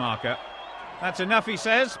Raven's marker. That's enough, he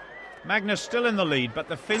says. Magnus still in the lead, but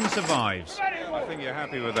the Finn survives. I think you're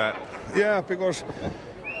happy with that. Yeah, because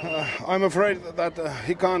I'm afraid that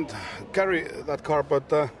he can't carry that car, but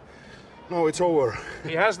no, it's over.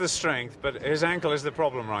 He has the strength, but his ankle is the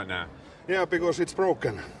problem right now. Yeah, because it's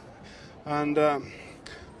broken. And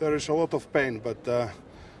there is a lot of pain, but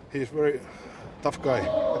he's a very tough guy.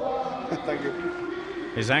 Thank you.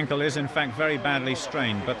 His ankle is in fact very badly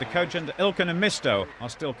strained, but the coach and Ilkka Nemisto are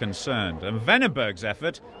still concerned. And Venneberg's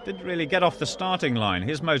effort didn't really get off the starting line.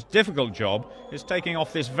 His most difficult job is taking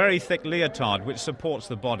off this very thick leotard which supports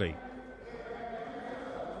the body.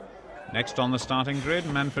 Next on the starting grid,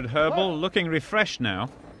 Manfred Herbel, looking refreshed now.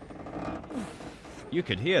 You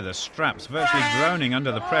could hear the straps virtually groaning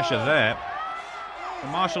under the pressure there. The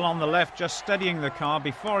marshal on the left just steadying the car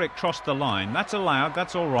before it crossed the line. That's allowed,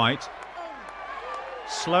 that's all right.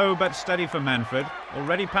 Slow but steady for Manfred,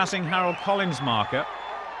 already passing Harold Collins' marker.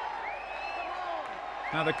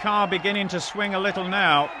 Now the car beginning to swing a little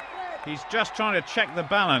now. He's just trying to check the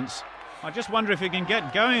balance. I just wonder if he can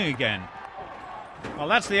get going again. Well,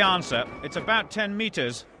 that's the answer. It's about 10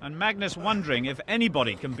 metres, and Magnus wondering if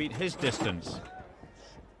anybody can beat his distance.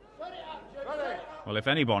 Well, if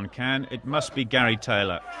anyone can, it must be Gary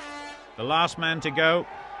Taylor. The last man to go.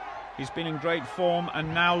 He's been in great form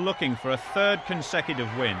and now looking for a third consecutive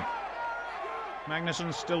win.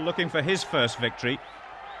 Magnusson still looking for his first victory,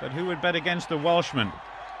 but who would bet against the Welshman?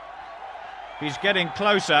 He's getting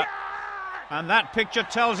closer, and that picture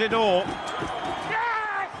tells it all.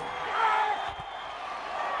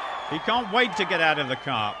 He can't wait to get out of the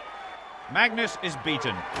car. Magnus is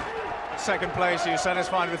beaten. Second place, are you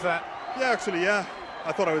satisfied with that? Yeah, actually, yeah.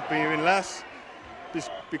 I thought I would be even less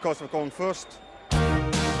because of going first.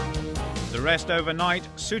 The rest overnight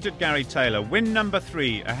suited Gary Taylor. Win number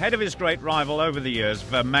 3, ahead of his great rival over the years,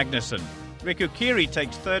 Ver Magnusson. Riku Kiri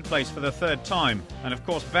takes third place for the third time, and of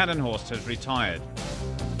course Badenhorst has retired.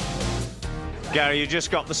 Gary, you just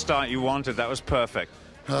got the start you wanted. That was perfect.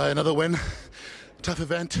 Another win. Tough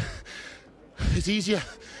event. It's easier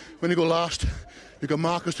when you go last. You've got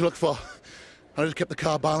markers to look for. I just kept the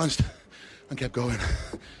car balanced and kept going.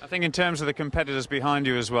 I think in terms of the competitors behind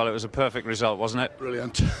you as well, it was a perfect result, wasn't it?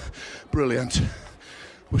 Brilliant. Brilliant.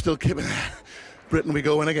 We're still keeping it. Britain, we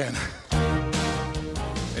go in again.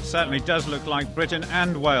 It certainly does look like Britain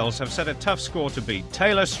and Wales have set a tough score to beat.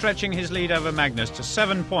 Taylor stretching his lead over Magnus to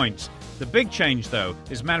 7 points. The big change, though,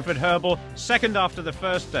 is Manfred Herbel, second after the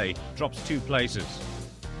first day, drops 2 places.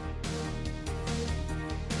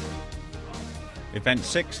 Event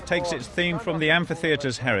 6 takes its theme from the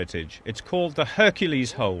amphitheatre's heritage. It's called the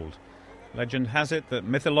Hercules Hold. Legend has it that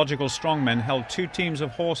mythological strongmen held 2 teams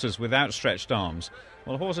of horses with outstretched arms.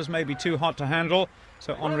 Well, horses may be too hot to handle,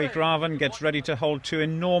 so Henri Graven gets ready to hold 2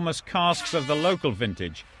 enormous casks of the local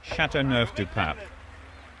vintage, Chateauneuf du Pape.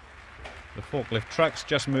 The forklift trucks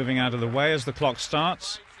just moving out of the way as the clock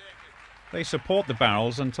starts. They support the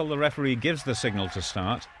barrels until the referee gives the signal to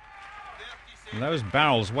start. And those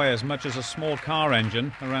barrels weigh as much as a small car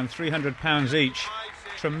engine, around 300 pounds each.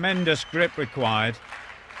 Tremendous grip required.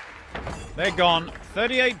 They're gone.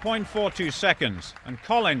 38.42 seconds. And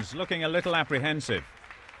Collins looking a little apprehensive.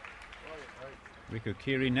 Riku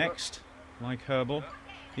Kiri next, like Herbel.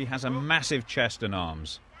 He has a massive chest and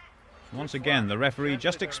arms. Once again, the referee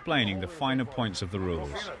just explaining the finer points of the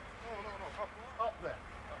rules.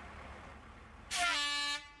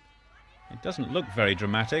 It doesn't look very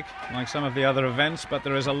dramatic, like some of the other events, but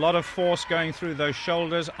there is a lot of force going through those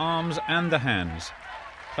shoulders, arms and the hands.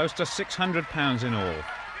 Close to 600 pounds in all.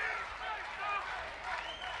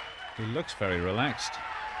 He looks very relaxed.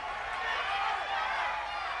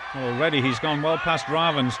 Already he's gone well past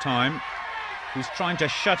Raven's time. He's trying to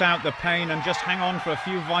shut out the pain and just hang on for a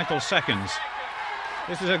few vital seconds.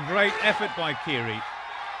 This is a great effort by Kiri.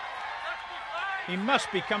 He must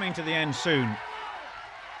be coming to the end soon.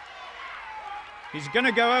 He's going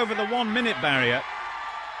to go over the 1 minute barrier.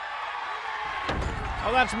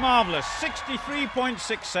 Oh, that's marvellous.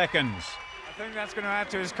 63.6 seconds. I think that's going to add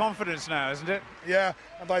to his confidence now, isn't it? Yeah,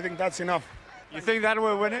 and I think that's enough. You think that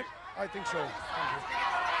will win it? I think so.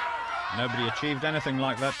 Nobody achieved anything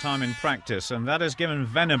like that time in practice, and that has given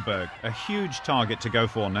Venneberg a huge target to go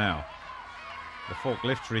for now. The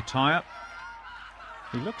forklifts retire.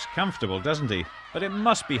 He looks comfortable, doesn't he? But it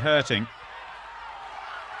must be hurting.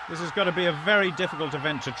 This has got to be a very difficult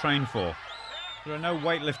event to train for. There are no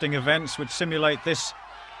weightlifting events which simulate this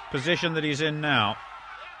position that he's in now.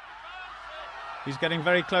 He's getting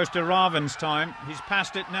very close to Raven's time. He's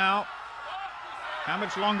passed it now. How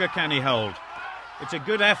much longer can he hold? It's a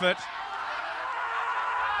good effort.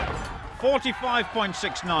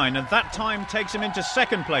 45.69, and that time takes him into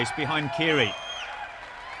second place behind Kiri.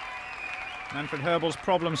 Manfred Herbel's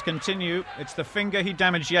problems continue. It's the finger he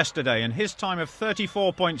damaged yesterday, and his time of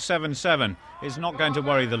 34.77 is not going to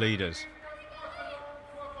worry the leaders.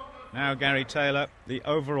 Now Gary Taylor, the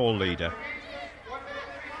overall leader.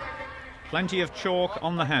 Plenty of chalk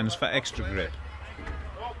on the hands for extra grip.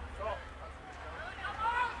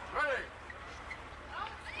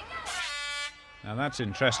 Now that's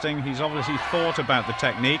interesting. He's obviously thought about the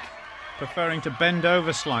technique, preferring to bend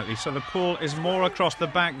over slightly so the pull is more across the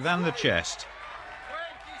back than the chest.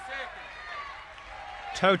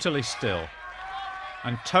 Totally still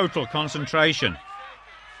and total concentration.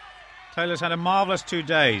 Taylor's had a marvellous 2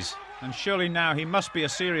 days, and surely now he must be a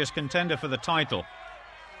serious contender for the title.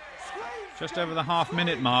 Just over the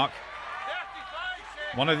half-minute mark.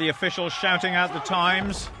 One of the officials shouting out the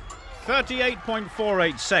times.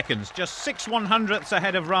 38.48 seconds, just 6/100ths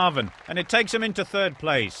ahead of Raven, and it takes him into third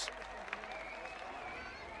place.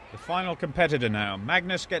 The final competitor now.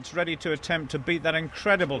 Magnus gets ready to attempt to beat that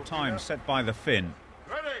incredible time set by the Finn.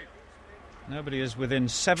 Nobody is within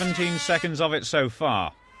 17 seconds of it so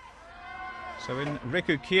far. So in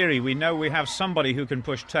Riku Kiri, we know we have somebody who can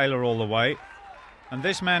push Taylor all the way. And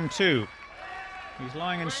this man too. He's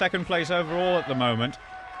lying in second place overall at the moment.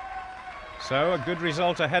 So a good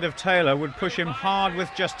result ahead of Taylor would push him hard with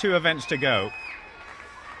just 2 events to go.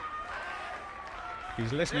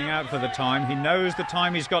 He's listening out for the time. He knows the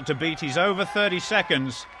time he's got to beat. He's over 30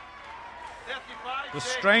 seconds. The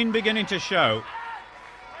strain beginning to show.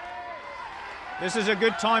 This is a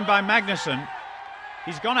good time by Magnusson.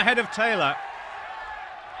 He's gone ahead of Taylor.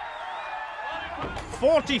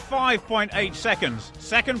 45.8 seconds.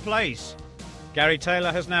 Second place. Gary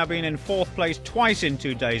Taylor has now been in 4th place twice in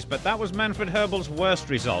 2 days, but that was Manfred Herbel's worst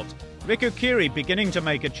result. Riku Kiri beginning to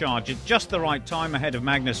make a charge at just the right time ahead of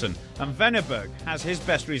Magnusson, and Venneberg has his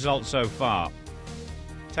best result so far.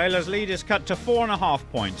 Taylor's lead is cut to 4.5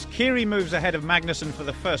 points. Kiri moves ahead of Magnusson for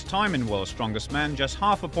the first time in World's Strongest Man, just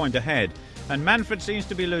half a point ahead, and Manfred seems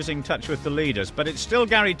to be losing touch with the leaders, but it's still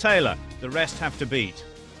Gary Taylor. The rest have to beat.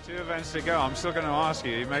 2 events to go. I'm still going to ask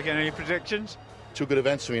you, are you making any predictions? 2 good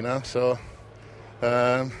events for me now, so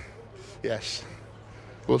yes.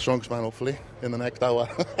 World's Strongest Man, hopefully, in the next hour.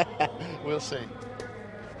 We'll see.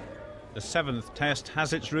 The 7th test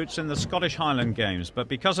has its roots in the Scottish Highland Games, but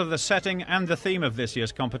because of the setting and the theme of this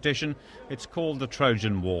year's competition, it's called the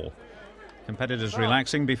Trojan Wall. Competitors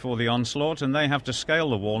relaxing before the onslaught, and they have to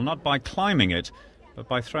scale the wall not by climbing it, but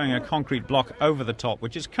by throwing a concrete block over the top,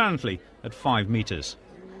 which is currently at 5 metres.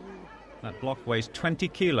 That block weighs 20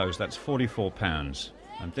 kilos, that's 44 pounds.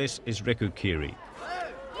 And this is Riku Kiri.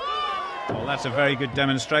 Well, that's a very good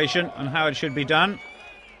demonstration on how it should be done.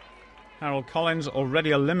 Harold Collins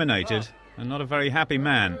already eliminated, and not a very happy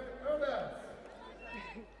man.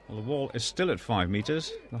 Well, the wall is still at 5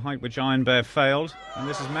 metres, the height which Iron Bear failed, and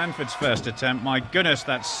this is Manfred's first attempt. My goodness,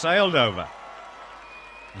 that's sailed over.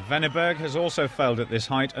 Venneberg has also failed at this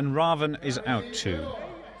height, and Raven is out too.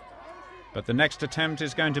 But the next attempt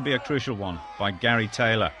is going to be a crucial one by Gary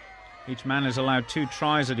Taylor. Each man is allowed 2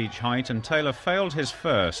 tries at each height, and Taylor failed his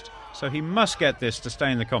first, so he must get this to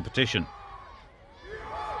stay in the competition.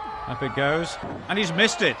 Up it goes, and he's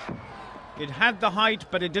missed it. It had the height,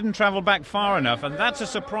 but it didn't travel back far enough, and that's a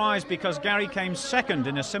surprise because Gary came second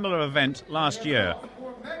in a similar event last year.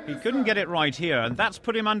 He couldn't get it right here, and that's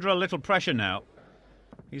put him under a little pressure now.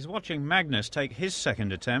 He's watching Magnus take his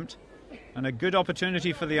second attempt, and a good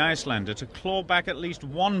opportunity for the Icelander to claw back at least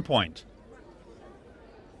 1 point.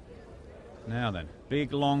 Now then,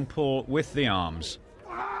 big long pull with the arms.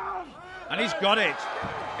 And he's got it.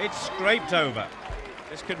 It's scraped over.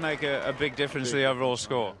 This could make a big difference to the overall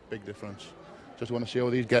score. Big difference. Just want to see how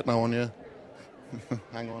these get now on you.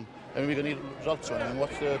 Hang on. I mean, we're going to need results on them.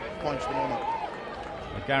 What's the points at the moment?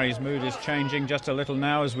 Well, Gary's mood is changing just a little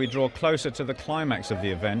now as we draw closer to the climax of the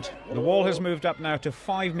event. The wall has moved up now to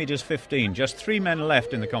 5 metres 15. Just 3 men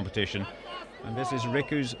left in the competition. And this is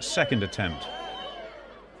Riku's second attempt.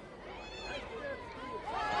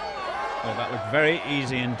 Well, that looked very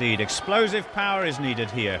easy indeed. Explosive power is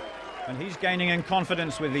needed here. And he's gaining in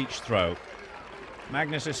confidence with each throw.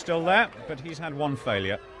 Magnus is still there, but he's had 1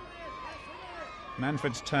 failure.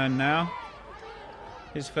 Manfred's turn now.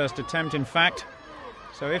 His first attempt, in fact.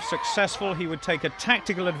 So if successful, he would take a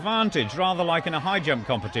tactical advantage, rather like in a high jump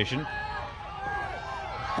competition.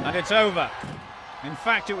 And it's over. In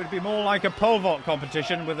fact, it would be more like a pole vault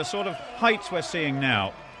competition with the sort of heights we're seeing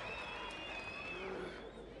now.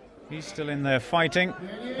 He's still in there fighting,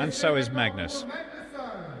 and so is Magnus.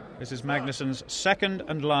 This is Magnusson's second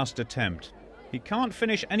and last attempt. He can't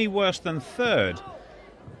finish any worse than third,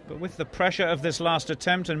 but with the pressure of this last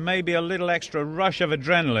attempt and maybe a little extra rush of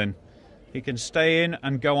adrenaline, he can stay in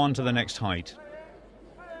and go on to the next height.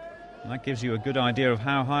 And that gives you a good idea of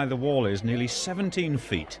how high the wall is, nearly 17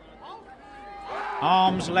 feet.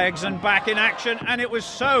 Arms, legs and back in action, and it was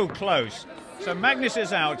so close. So Magnus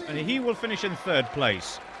is out, and he will finish in 3rd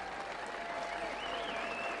place.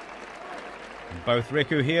 Both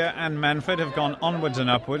Riku here and Manfred have gone onwards and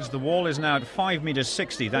upwards. The wall is now at 5 metres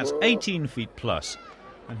 60. That's 18 feet plus.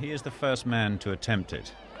 And he is the first man to attempt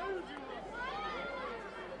it.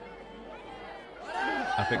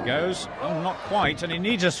 Up it goes. Oh, not quite. And he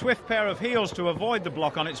needs a swift pair of heels to avoid the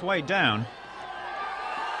block on its way down.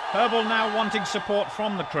 Herbel now wanting support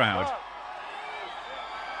from the crowd.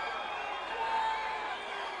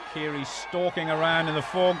 Kiri stalking around in the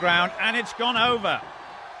foreground, and it's gone over.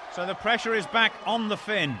 So the pressure is back on the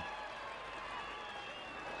Finn.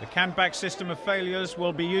 The Kantback system of failures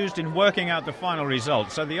will be used in working out the final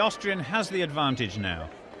result, so the Austrian has the advantage now.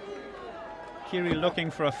 Kiri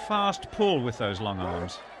looking for a fast pull with those long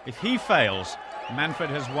arms. If he fails, Manfred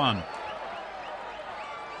has won.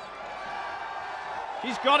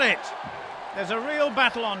 He's got it! There's a real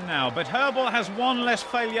battle on now, but Herbel has 1 less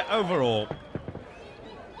failure overall.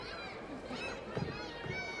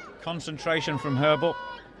 Concentration from Herbal.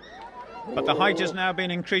 But the height has now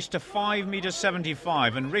been increased to 5 metres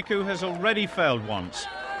 75, and Riku has already failed once.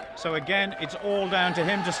 So again, it's all down to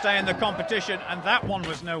him to stay in the competition, and that one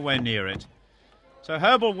was nowhere near it. So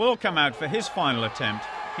Herbal will come out for his final attempt.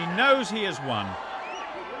 He knows he has won.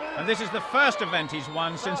 And this is the first event he's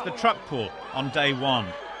won since the truck pull on day one.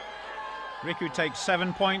 Riku takes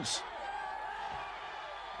 7 points.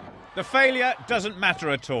 The failure doesn't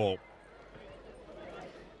matter at all.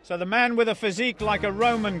 So the man with a physique like a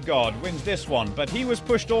Roman god wins this one, but he was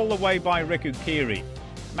pushed all the way by Riku Kiri.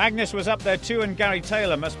 Magnus was up there too, and Gary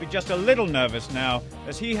Taylor must be just a little nervous now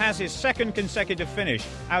as he has his second consecutive finish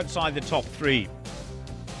outside the top 3.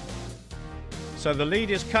 So the lead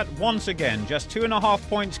is cut once again, just 2.5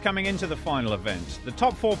 points coming into the final event. The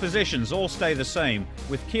top 4 positions all stay the same,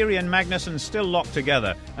 with Kiri and Magnussen still locked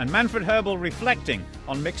together, and Manfred Herbal reflecting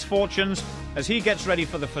on mixed fortunes as he gets ready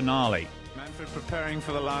for the finale. Manfred preparing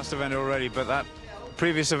for the last event already, but that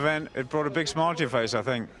previous event, it brought a big smile to your face, I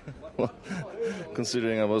think. Well,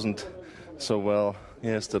 considering I wasn't so well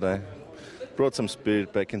yesterday, brought some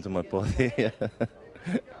spirit back into my body. Yeah.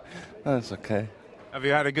 That's okay. Have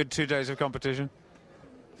you had a good 2 days of competition?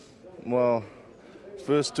 Well,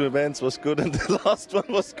 first 2 events was good and the last one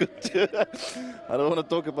was good too. I don't want to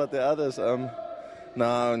talk about the others.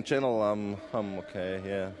 No, in general, I'm okay,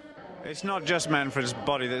 yeah. It's not just Manfred's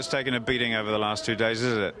body that's taken a beating over the last 2 days,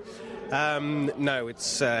 is it? No,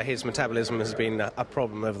 it's his metabolism has been a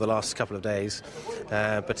problem over the last couple of days,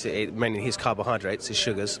 but mainly his carbohydrates, his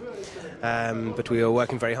sugars. But we were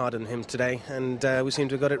working very hard on him today, and we seem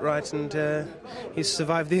to have got it right, and he's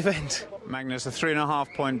survived the event. Magnus, a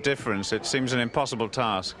 3.5 point difference. It seems an impossible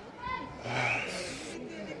task.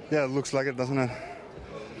 Yeah, it looks like it, doesn't it?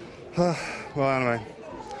 Well, anyway,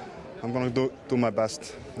 I'm going to do my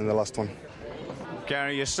best in the last one.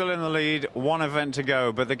 Gary, you're still in the lead, 1 event to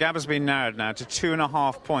go, but the gap has been narrowed now to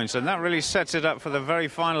 2.5 points, and that really sets it up for the very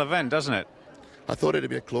final event, doesn't it? I thought it'd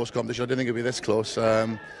be a close competition. I didn't think it'd be this close.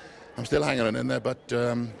 I'm still hanging on in there, but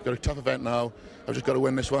got a tough event now. I've just got to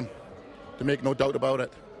win this one, to make no doubt about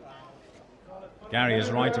it. Gary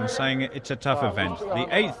is right in saying it's a tough event. The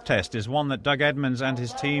 8th test is one that Doug Edmonds and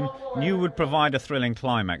his team knew would provide a thrilling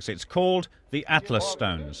climax. It's called the Atlas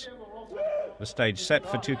Stones. The stage set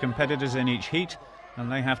for 2 competitors in each heat,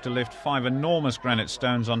 and they have to lift 5 enormous granite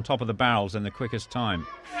stones on top of the barrels in the quickest time.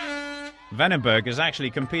 Venneberg is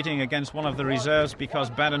actually competing against one of the reserves because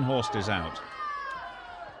Badenhorst is out.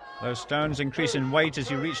 Those stones increase in weight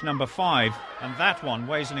as you reach number 5, and that one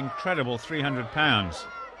weighs an incredible 300 pounds.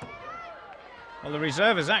 Well, the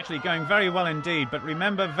reserve is actually going very well indeed, but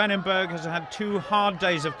remember, Venneberg has had 2 hard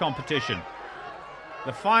days of competition.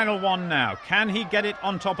 The final one now. Can he get it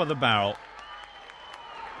on top of the barrel?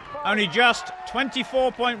 Only just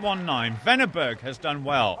 24.19. Venneberg has done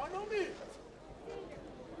well.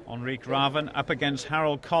 Henrik Raven up against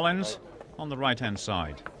Harold Collins on the right-hand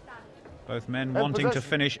side. Both men wanting to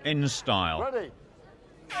finish in style.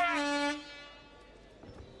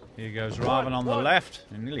 Here goes Raven on the left.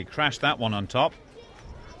 He nearly crashed that one on top.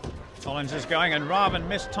 Collins is going, and Raven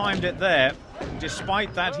mistimed it there.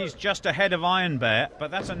 Despite that, he's just ahead of Iron Bear,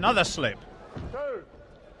 but that's another slip.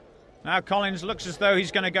 Now Collins looks as though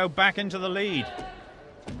he's going to go back into the lead.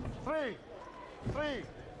 3.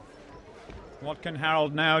 What can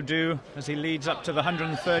Harold now do as he leads up to the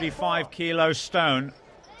 135-kilo stone?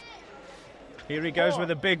 Here he goes with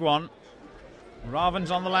a big one. Raven's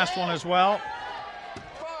on the last one as well.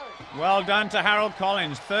 Well done to Harold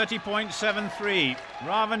Collins, 30.73.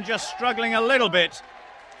 Raven just struggling a little bit.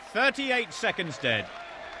 38 seconds dead.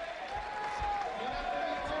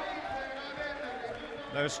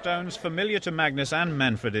 Those stones familiar to Magnus and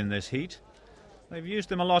Manfred in this heat. They've used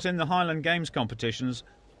them a lot in the Highland Games competitions,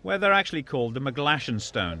 where they're actually called the McGlashan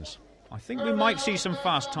stones. I think we might see some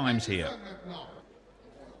fast times here.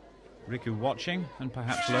 Riku watching and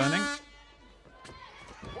perhaps learning.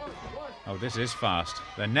 Oh, this is fast.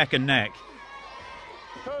 They're neck and neck.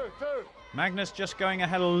 Magnus just going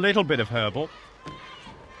ahead a little bit of Herbal.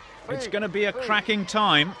 It's going to be a cracking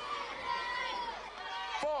time.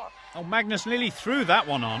 Oh, Magnus nearly threw that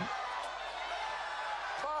one on.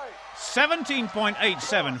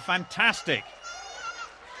 17.87, fantastic.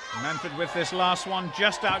 Manfred with this last one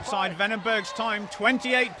just outside Venneberg's time,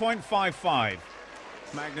 28.55.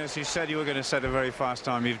 Magnus, you said you were going to set a very fast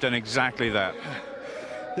time. You've done exactly that.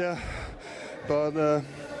 Yeah, but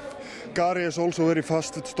Gary is also very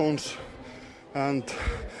fast at stones, and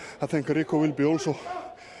I think Riku will be also.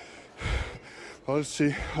 Well, let's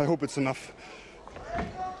see. I hope it's enough.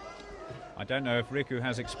 I don't know if Riku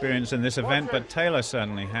has experience in this event, but Taylor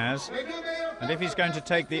certainly has. And if he's going to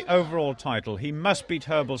take the overall title, he must beat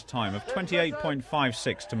Herbel's time of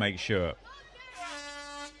 28.56 to make sure.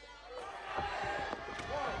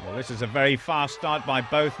 Well, this is a very fast start by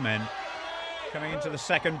both men. Coming into the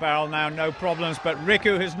second barrel now, no problems, but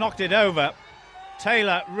Riku has knocked it over.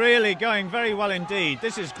 Taylor really going very well indeed.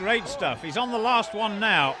 This is great stuff. He's on the last one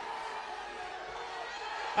now.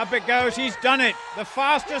 Up it goes, he's done it. The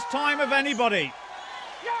fastest time of anybody.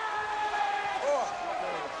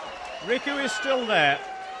 Riku is still there,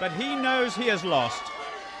 but he knows he has lost.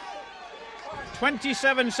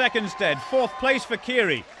 27 seconds dead, 4th place for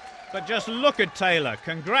Keary. But just look at Taylor.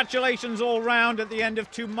 Congratulations all round at the end of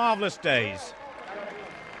 2 marvellous days.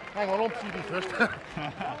 Hang on TV first.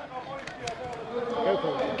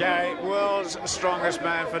 Gary, world's strongest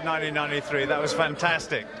man for 1993. That was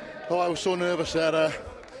fantastic. Oh, I was so nervous there.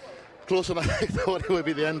 Closer than I thought it would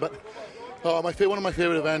be the end, but one of my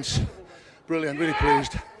favourite events. Brilliant, really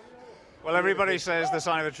pleased. Well, everybody says the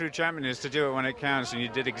sign of a true champion is to do it when it counts, and you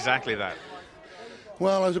did exactly that.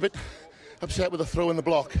 Well, I was a bit upset with the throw in the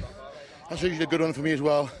block. That's usually a good one for me as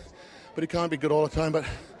well, but it can't be good all the time, but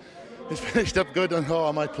it's finished up good, and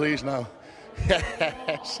am I pleased now.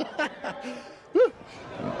 Yes.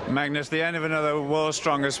 Magnus, the end of another world's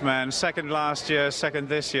strongest man. Second last year, second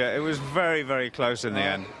this year. It was very, very close in the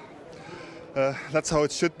end. That's how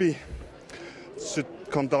it should be. It should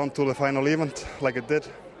come down to the final event like it did.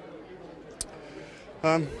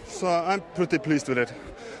 So I'm pretty pleased with it.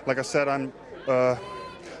 Like I said, I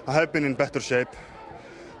have been in better shape,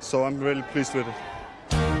 so I'm really pleased with it.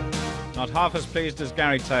 Not half as pleased as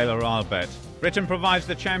Gary Taylor, I'll bet. Britain provides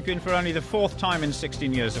the champion for only the 4th time in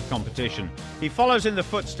 16 years of competition. He follows in the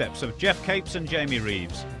footsteps of Geoff Capes and Jamie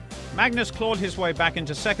Reeves. Magnus clawed his way back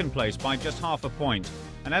into 2nd place by just half a point.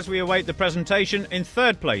 And as we await the presentation, in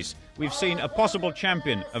 3rd place, we've seen a possible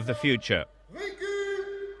champion of the future.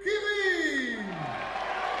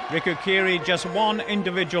 Riku Keary, just one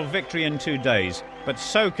individual victory in 2 days, but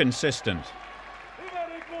so consistent.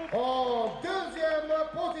 En deuxième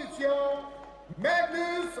position,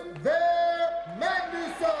 Magnus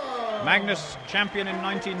Magnusson. Magnus, champion in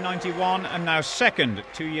 1991 and now 2nd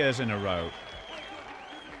 2 years in a row.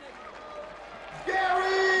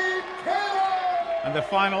 Gary Taylor. And the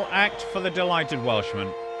final act for the delighted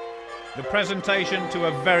Welshman. The presentation to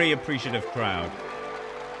a very appreciative crowd.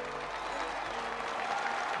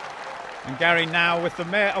 And Gary now with the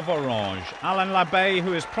Mayor of Orange, Alain Labbé,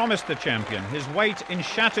 who is promised the champion, his weight in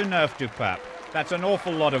Châteauneuf-du-Pape. That's an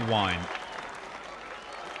awful lot of wine.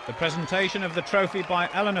 The presentation of the trophy by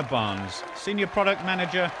Eleanor Barnes, Senior Product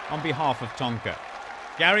Manager on behalf of Tonka.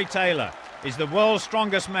 Gary Taylor is the world's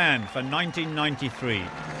strongest man for 1993.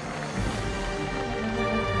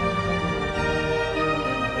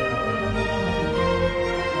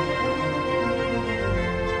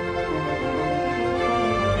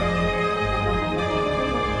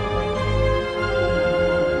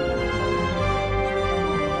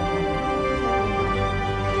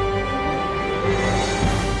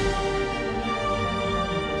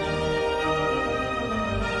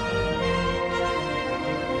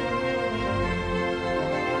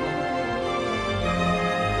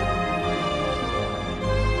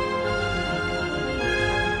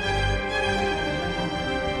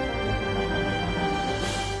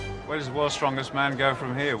 Where does the world's strongest man go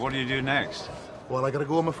from here? What do you do next? Well, I got to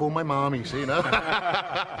go home and phone my mum, you see, now.